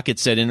 Rick Tocchet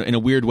said in a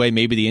weird way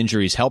maybe the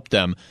injuries helped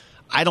them.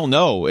 I don't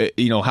know,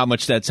 how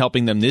much that's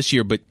helping them this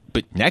year, but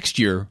next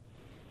year,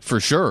 for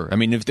sure.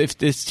 If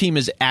this team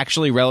is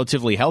actually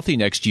relatively healthy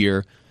next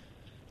year,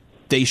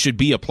 they should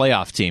be a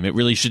playoff team. It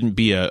really shouldn't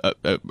be a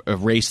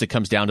race that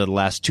comes down to the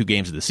last 2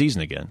 games of the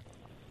season again.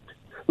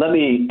 Let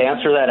me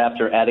answer that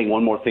after adding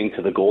one more thing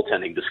to the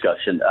goaltending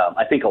discussion.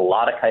 I think a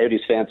lot of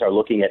Coyotes fans are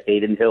looking at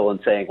Adin Hill and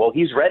saying, well,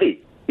 he's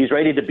ready. He's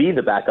ready to be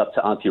the backup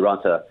to Antti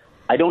Raanta.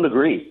 I don't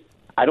agree.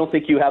 I don't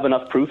think you have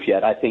enough proof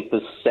yet. I think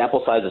the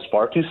sample size is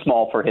far too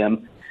small for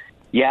him.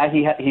 Yeah,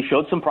 he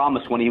showed some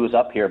promise when he was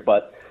up here,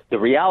 but the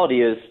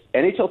reality is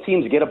NHL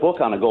teams get a book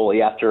on a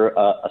goalie after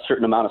a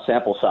certain amount of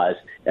sample size,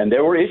 and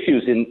there were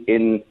issues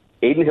in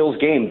Adin Hill's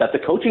game that the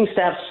coaching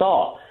staff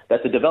saw,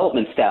 that the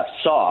development staff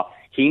saw.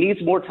 He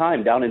needs more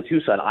time down in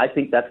Tucson. I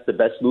think that's the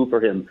best move for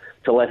him,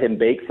 to let him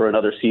bake for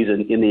another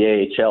season in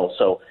the AHL.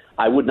 So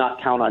I would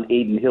not count on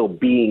Adin Hill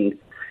being,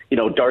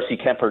 Darcy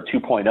Kemper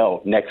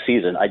 2.0 next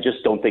season. I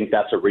just don't think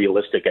that's a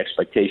realistic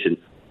expectation.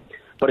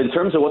 But in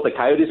terms of what the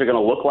Coyotes are going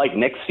to look like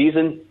next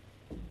season,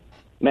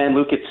 man,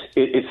 Luke,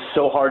 it's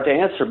so hard to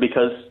answer,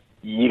 because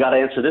you got to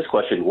answer this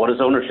question. What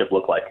does ownership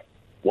look like?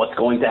 What's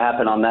going to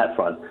happen on that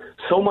front?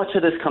 So much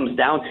of this comes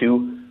down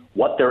to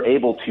what they're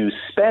able to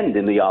spend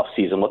in the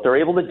offseason, what they're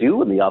able to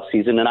do in the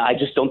offseason, and I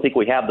just don't think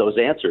we have those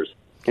answers.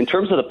 In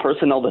terms of the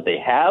personnel that they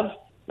have,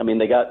 I mean,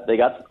 they got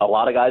a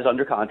lot of guys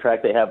under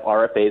contract. They have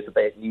RFAs that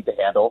they need to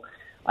handle.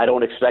 I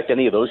don't expect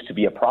any of those to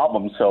be a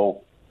problem,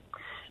 so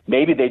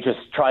maybe they just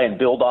try and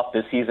build off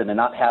this season and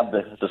not have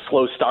the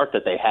slow start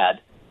that they had,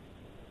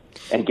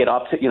 and get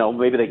up to,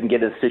 maybe they can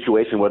get in a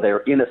situation where they're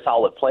in a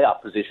solid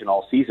playoff position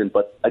all season.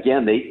 But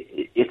again,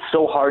 it's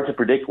so hard to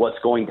predict what's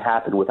going to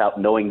happen without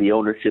knowing the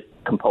ownership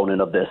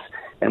component of this,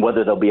 and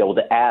whether they'll be able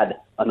to add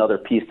another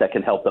piece that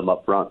can help them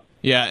up front.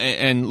 Yeah,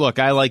 and look,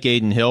 I like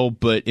Adin Hill,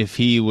 but if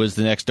he was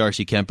the next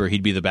Darcy Kemper,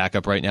 he'd be the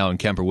backup right now, and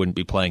Kemper wouldn't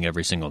be playing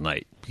every single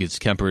night, because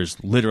Kemper is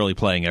literally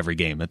playing every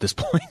game at this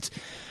point.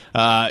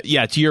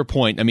 Yeah, to your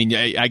point, I mean,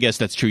 I guess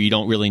that's true. You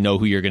don't really know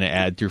who you're going to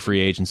add through free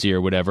agency or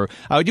whatever.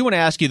 I do want to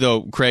ask you,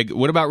 though, Craig,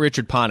 what about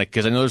Richard Panik?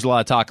 Because I know there's a lot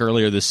of talk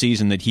earlier this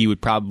season that he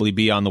would probably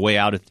be on the way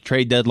out at the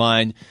trade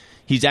deadline.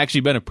 He's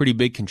actually been a pretty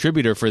big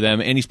contributor for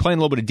them, and he's playing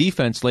a little bit of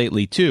defense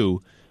lately,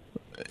 too.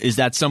 Is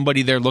that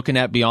somebody they're looking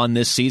at beyond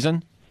this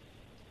season?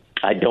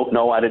 I don't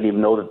know. I didn't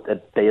even know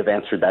that they have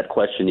answered that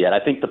question yet. I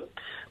think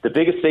the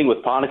biggest thing with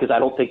Panik is I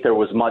don't think there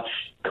was much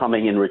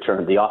coming in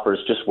return. The offers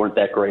just weren't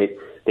that great.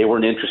 They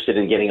weren't interested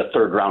in getting a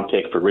third-round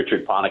pick for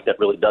Richard Panik that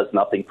really does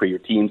nothing for your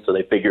team, so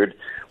they figured,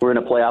 we're in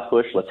a playoff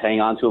push, let's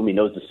hang on to him. He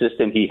knows the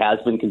system. He has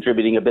been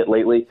contributing a bit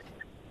lately.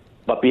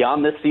 But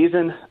beyond this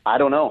season, I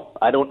don't know.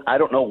 I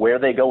don't know where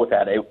they go with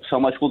that. So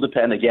much will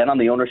depend, again, on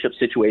the ownership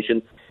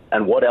situation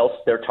and what else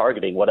they're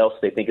targeting, what else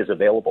they think is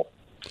available.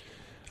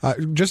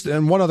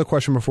 And one other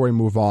question before we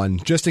move on,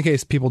 just in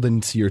case people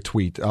didn't see your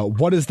tweet.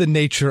 What is the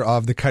nature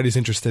of the Coyotes'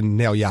 interest in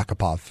Nail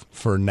Yakupov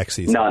for next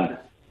season?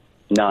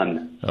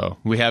 None. Oh,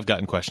 we have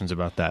gotten questions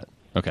about that.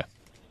 Okay.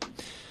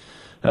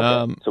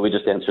 So we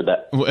just answered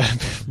that.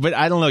 But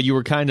I don't know. You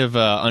were kind of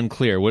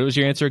unclear. What was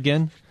your answer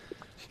again?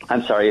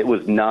 I'm sorry. It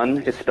was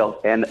none. It's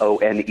spelled None.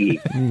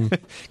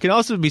 Can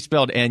also be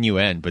spelled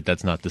Nun, but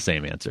that's not the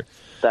same answer.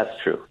 That's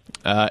true.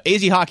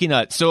 AZ Hockey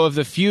Nut. So of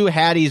the few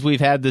Hatties we've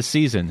had this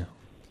season,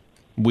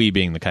 we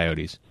being the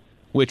Coyotes,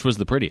 which was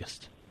the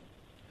prettiest?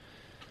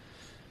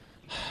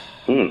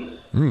 I'm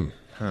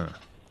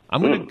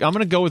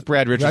gonna go with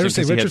Brad Richardson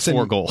because he had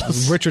 4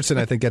 goals. Richardson,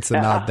 I think, gets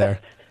the nod there.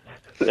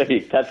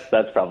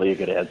 That's probably a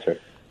good answer.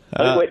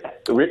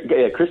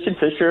 Christian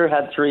Fischer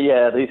had 3.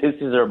 Yeah,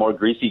 these are more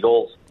greasy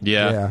goals.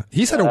 Yeah.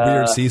 He's had a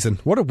weird season.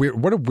 What a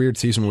weird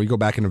season when we go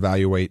back and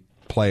evaluate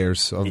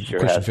players of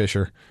Christian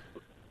Fischer.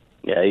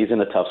 Yeah, he's in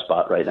a tough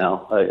spot right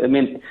now. I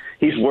mean,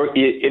 he's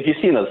if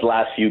you've seen those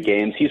last few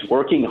games, he's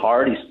working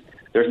hard.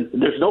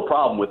 There's no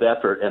problem with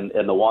effort and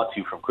the want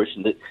to from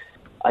Christian.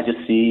 I just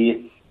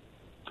see,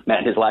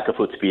 man, his lack of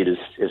foot speed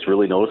is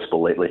really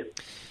noticeable lately.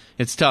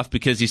 It's tough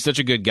because he's such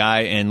a good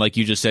guy, and like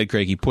you just said,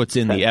 Craig, he puts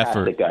in the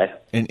effort, guy.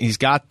 And he's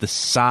got the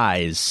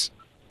size.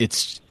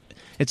 It's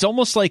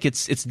almost like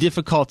it's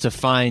difficult to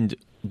find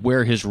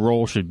where his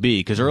role should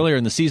be, because earlier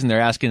in the season they're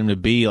asking him to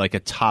be like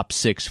a top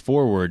 6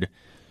 forward.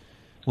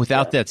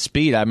 Without that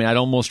speed, I mean, I'd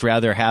almost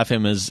rather have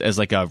him as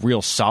like a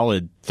real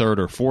solid 3rd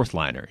or 4th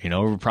liner,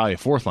 probably a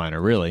 4th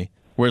liner, really.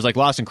 Whereas like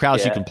Lawson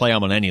Krause, you can play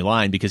him on any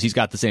line because he's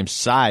got the same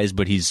size,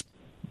 but he's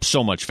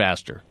so much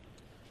faster.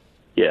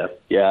 Yeah,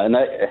 and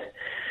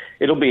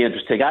it'll be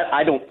interesting.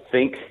 I don't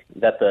think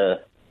that the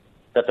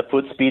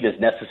foot speed is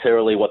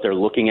necessarily what they're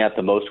looking at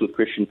the most with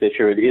Christian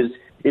Fischer.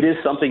 It is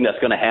something that's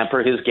going to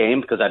hamper his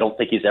game, because I don't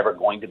think he's ever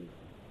going to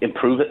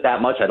improve it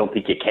that much. I don't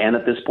think you can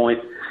at this point.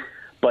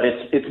 But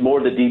it's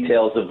more the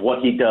details of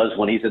what he does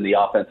when he's in the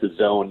offensive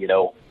zone,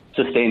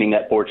 sustaining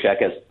that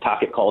forecheck, as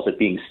Tocchet calls it,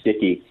 being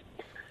sticky.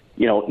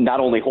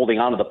 Not only holding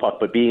on to the puck,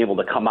 but being able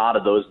to come out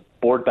of those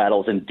board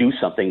battles and do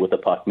something with the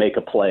puck, make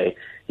a play.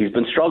 He's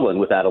been struggling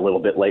with that a little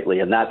bit lately,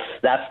 and that's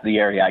the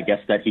area, I guess,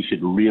 that he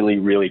should really,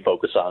 really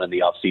focus on in the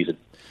offseason.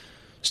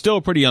 Still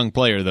a pretty young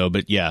player, though,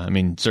 but yeah, I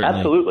mean, certainly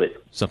absolutely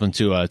something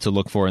to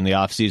look for in the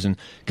offseason.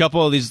 A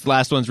couple of these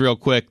last ones real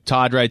quick.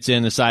 Todd writes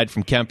in, aside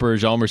from Kemper,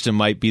 Hjalmarsson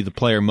might be the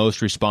player most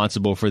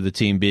responsible for the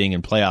team being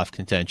in playoff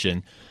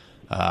contention.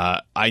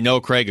 I know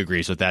Craig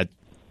agrees with that.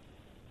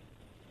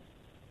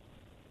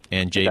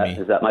 And Jamie.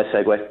 Is that my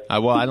segue? I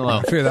don't know.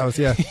 I figured that was,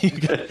 yeah.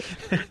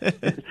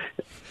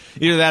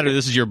 Either that or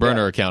this is your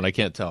burner account. I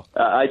can't tell.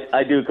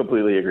 I do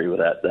completely agree with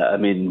that. I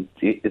mean,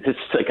 it's just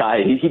a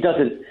guy, he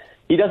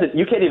doesn't,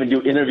 you can't even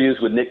do interviews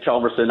with Nick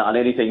Hjalmarsson on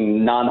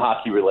anything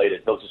non-hockey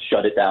related. They'll just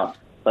shut it down.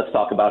 let's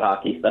talk about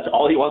hockey. That's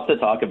all he wants to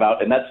talk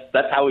about, and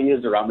that's how he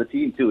is around the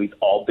team too. He's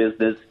all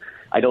business.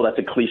 I know that's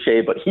a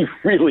cliche, but he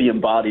really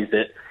embodies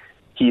it.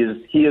 He is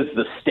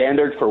the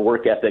standard for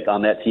work ethic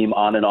on that team,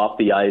 on and off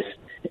the ice,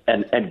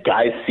 and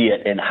guys see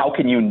it. And how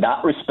can you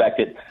not respect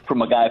it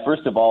from a guy,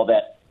 first of all,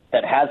 that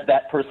has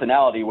that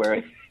personality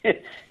where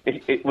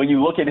when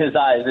you look in his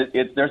eyes,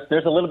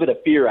 there's a little bit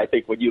of fear, I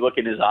think, when you look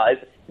in his eyes.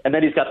 And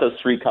then he's got those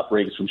 3 cup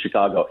rings from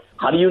Chicago.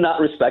 How do you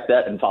not respect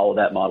that and follow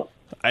that model?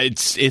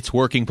 It's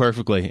working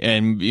perfectly.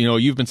 And,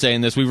 you've been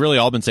saying this. We've really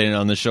all been saying it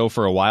on the show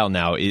for a while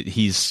now.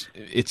 It's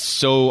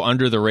so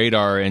under the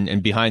radar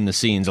and behind the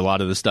scenes, a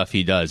lot of the stuff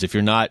he does. If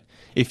you're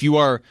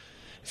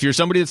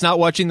somebody that's not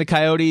watching the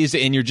Coyotes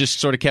and you're just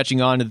sort of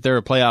catching on that they're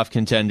a playoff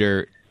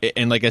contender,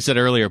 and like I said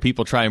earlier,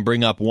 people try and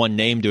bring up one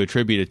name to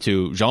attribute it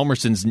to.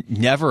 Hjalmarsson's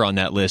never on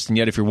that list, and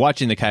yet if you're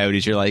watching the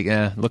Coyotes, you're like,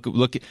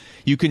 look,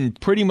 you can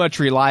pretty much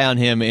rely on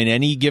him in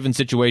any given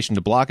situation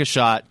to block a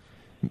shot,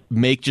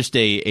 make just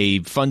a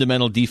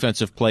fundamental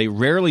defensive play,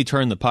 rarely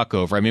turn the puck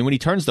over. I mean, when he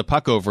turns the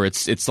puck over,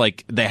 it's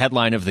like the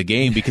headline of the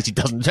game because he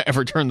doesn't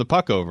ever turn the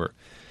puck over.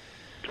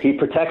 He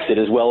protects it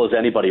as well as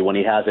anybody when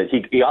he has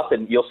it. He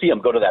often, you'll see him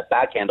go to that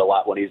backhand a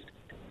lot when he's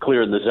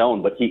clear in the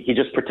zone, but he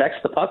just protects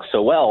the puck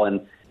so well.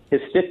 And his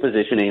stick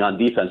positioning on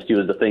defense, too,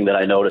 is the thing that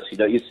I noticed.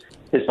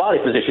 His body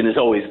position is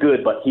always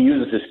good, but he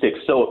uses his stick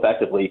so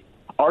effectively.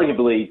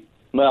 Arguably,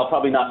 well,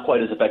 probably not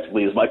quite as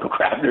effectively as Michael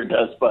Grabner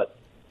does, but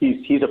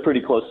he's a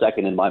pretty close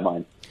second in my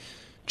mind.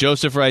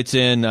 Joseph writes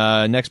in,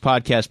 next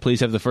podcast, please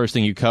have the first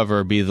thing you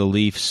cover be the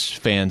Leafs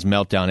fans'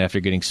 meltdown after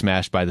getting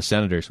smashed by the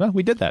Senators. Well,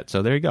 we did that,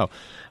 so there you go.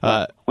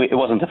 It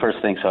wasn't the first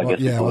thing, so I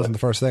guess it wasn't the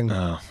first thing.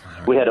 Oh,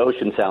 we had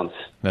ocean sounds.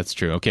 That's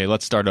true. Okay,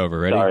 let's start over.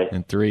 Ready? Sorry.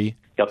 In 3,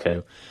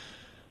 okay.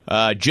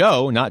 2.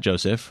 Joe, not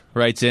Joseph,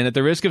 writes in, at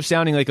the risk of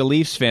sounding like a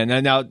Leafs fan.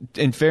 Now,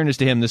 in fairness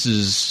to him, this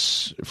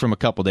is from a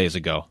couple days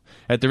ago.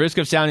 At the risk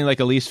of sounding like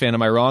a Leafs fan,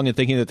 am I wrong in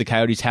thinking that the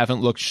Coyotes haven't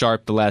looked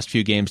sharp the last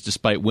few games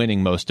despite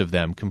winning most of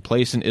them?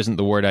 Complacent isn't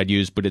the word I'd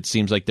use, but it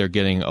seems like they're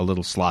getting a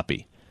little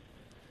sloppy.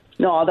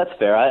 No, that's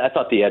fair. I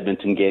thought the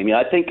Edmonton game.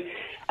 I think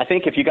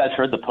if you guys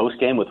heard the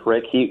post game with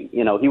Rick, he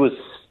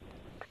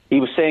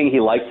was saying he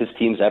liked his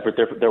team's effort.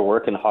 They're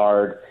working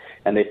hard,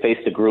 and they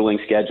faced a grueling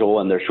schedule,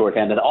 and they're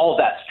shorthanded. All of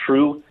that's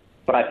true,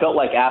 but I felt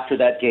like after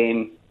that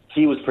game,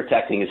 he was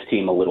protecting his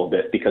team a little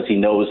bit because he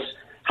knows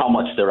how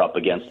much they're up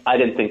against. I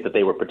didn't think that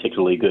they were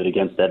particularly good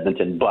against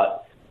Edmonton,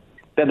 but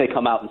then they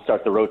come out and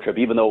start the road trip.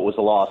 Even though it was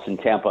a loss in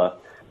Tampa,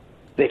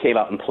 they came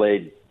out and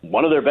played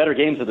one of their better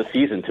games of the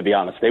season, to be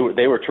honest. They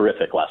were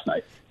terrific last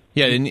night.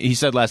 Yeah, and he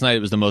said last night it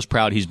was the most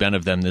proud he's been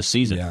of them this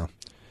season.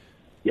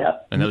 Yeah.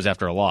 And that was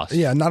after a loss.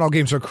 Yeah, not all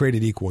games are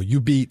created equal. You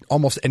beat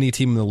almost any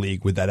team in the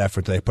league with that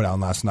effort they put out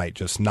last night,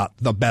 just not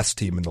the best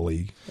team in the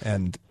league.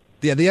 And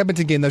yeah, the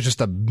Edmonton game, that was just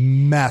a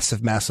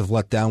massive, massive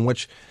letdown,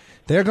 which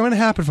they're going to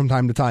happen from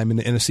time to time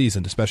in a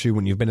season, especially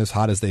when you've been as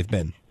hot as they've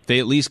been. They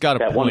at least got a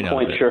that point. That 1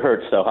 point out of it. Sure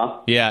hurts, though,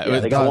 huh? Yeah,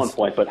 they got 1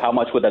 point, but how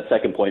much would that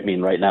second point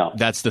mean right now?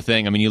 That's the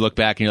thing. I mean, you look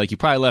back and you're like, you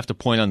probably left a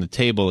point on the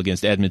table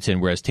against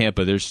Edmonton, whereas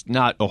Tampa, there's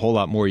not a whole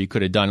lot more you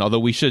could have done. Although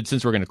we should,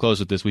 since we're going to close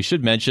with this, we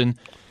should mention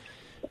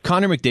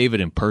Connor McDavid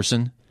in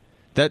person.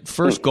 That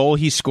first goal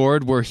he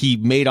scored where he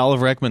made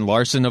Oliver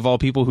Ekman-Larsson, of all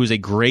people, who's a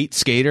great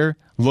skater,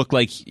 look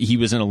like he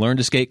was in a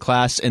learn-to-skate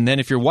class. And then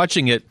if you're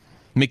watching it,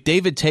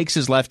 McDavid takes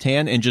his left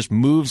hand and just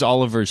moves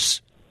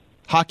Oliver's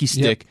hockey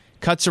stick,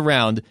 cuts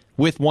around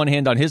with one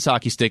hand on his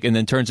hockey stick, and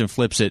then turns and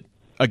flips it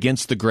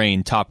against the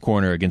grain, top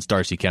corner against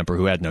Darcy Kemper,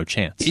 who had no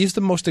chance. He's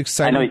the most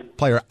exciting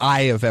player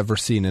I have ever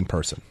seen in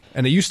person.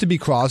 And it used to be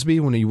Crosby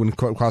when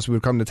Crosby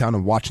would come to town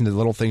and watching the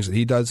little things that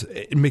he does.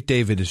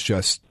 McDavid is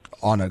just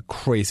on a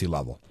crazy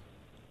level.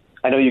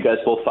 I know you guys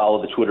both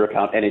follow the Twitter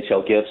account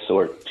NHL GIFs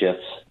or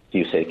GIFs. Do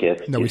you say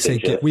GIF? No, we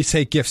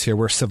say GIFs here.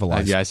 We're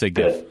civilized. Yeah, I say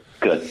GIF.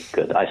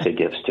 Good. I say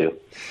GIFs too.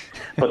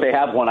 But they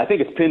have one. I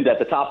think it's pinned at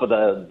the top of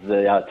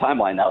the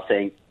timeline now,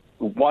 saying,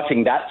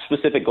 watching that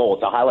specific goal.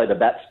 It's a highlight of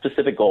that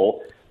specific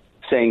goal,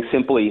 saying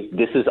simply,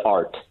 "This is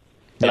art."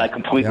 And I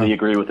completely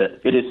agree with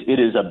it. It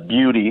is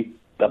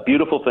a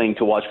beautiful thing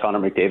to watch Connor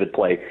McDavid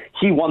play.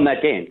 He won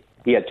that game.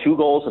 He had 2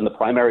 goals and the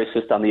primary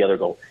assist on the other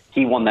goal.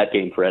 He won that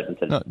game for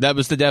Edmonton. No, that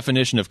was the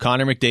definition of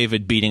Connor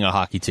McDavid beating a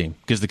hockey team,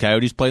 because the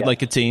Coyotes played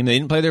like a team. They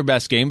didn't play their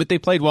best game, but they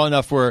played well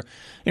enough where,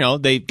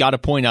 they got a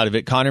point out of it.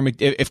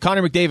 If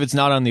Connor McDavid's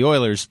not on the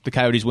Oilers, the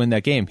Coyotes win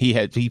that game. He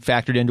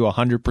factored into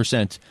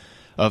 100%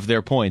 of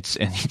their points,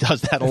 and he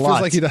does that a lot. It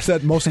feels like he does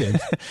that most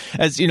games.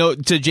 As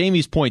to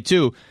Jamie's point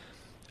too,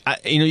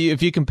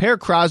 if you compare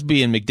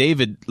Crosby and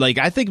McDavid,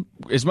 I think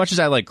as much as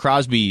I like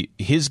Crosby,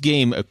 his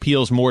game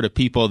appeals more to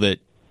people that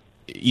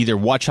either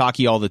watch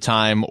hockey all the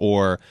time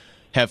or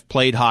have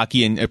played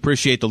hockey and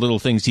appreciate the little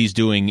things he's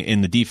doing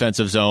in the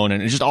defensive zone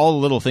and just all the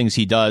little things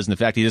he does, and the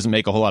fact he doesn't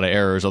make a whole lot of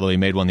errors, although he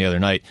made one the other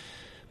night.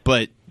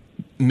 But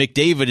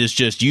McDavid is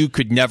just, you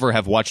could never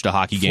have watched a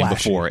hockey game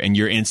before, and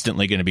you're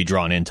instantly going to be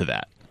drawn into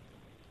that.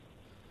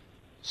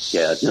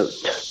 Yeah, no,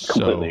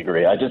 completely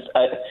agree.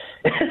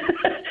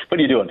 But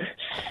are you doing?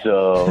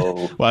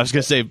 So, well, I was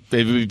going to say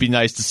it would be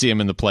nice to see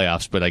him in the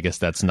playoffs, but I guess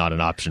that's not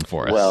an option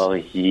for us. well,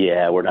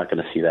 yeah, we're not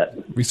going to see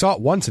that. We saw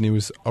it once, and he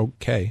was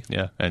okay.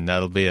 Yeah, and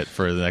that'll be it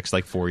for the next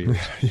 4 years.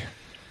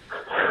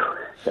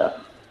 Yeah.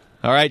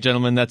 All right,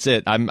 gentlemen, that's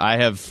it. I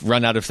have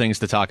run out of things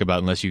to talk about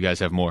unless you guys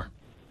have more.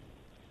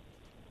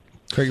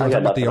 Craig, you I want to got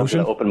talk about the nothing. ocean?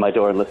 I'm going to open my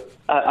door and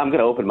I'm going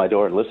to open my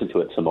door and listen to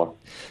it some more.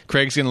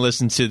 Craig's going to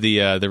listen to the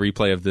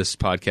replay of this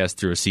podcast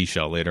through a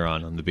seashell later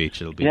on the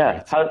beach. It'll be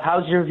Yeah. great.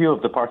 How's your view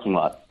of the parking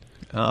lot?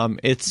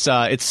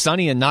 It's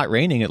sunny and not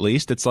raining, at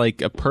least. It's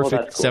like a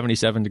perfect that's cool.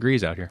 77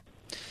 degrees out here.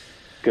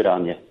 Good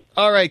on you.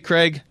 All right,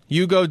 Craig,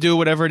 you go do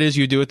whatever it is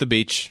you do at the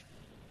beach.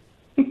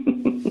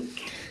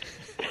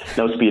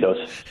 No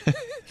Speedos.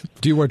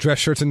 Do you wear dress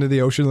shirts into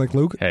the ocean like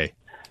Luke? Hey,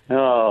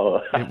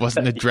 Oh. it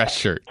wasn't a dress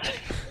shirt.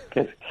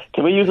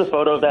 Can we use a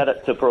photo of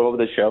that to promote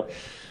the show?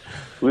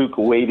 Luke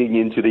wading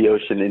into the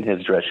ocean in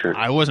his dress shirt.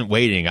 I wasn't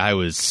waiting. I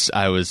was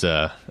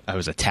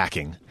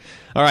attacking.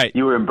 All right.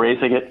 You were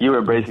embracing it. You were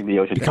embracing the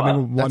ocean. Come on.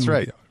 Becoming one. That's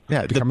right.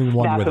 Yeah, becoming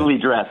one with Fashionably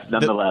it. dressed,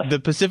 nonetheless. The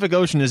Pacific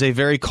Ocean is a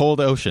very cold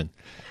ocean.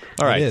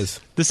 All right. It is.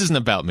 This isn't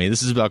about me.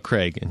 This is about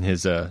Craig and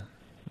his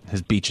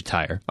beach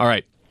attire. All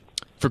right.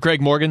 For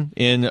Craig Morgan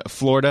in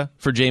Florida,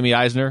 for Jamie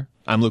Eisner,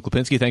 I'm Luke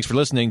Lipinski. Thanks for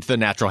listening to the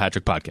Natural Hat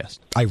Trick Podcast.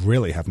 I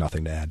really have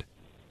nothing to add.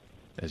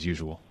 As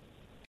usual.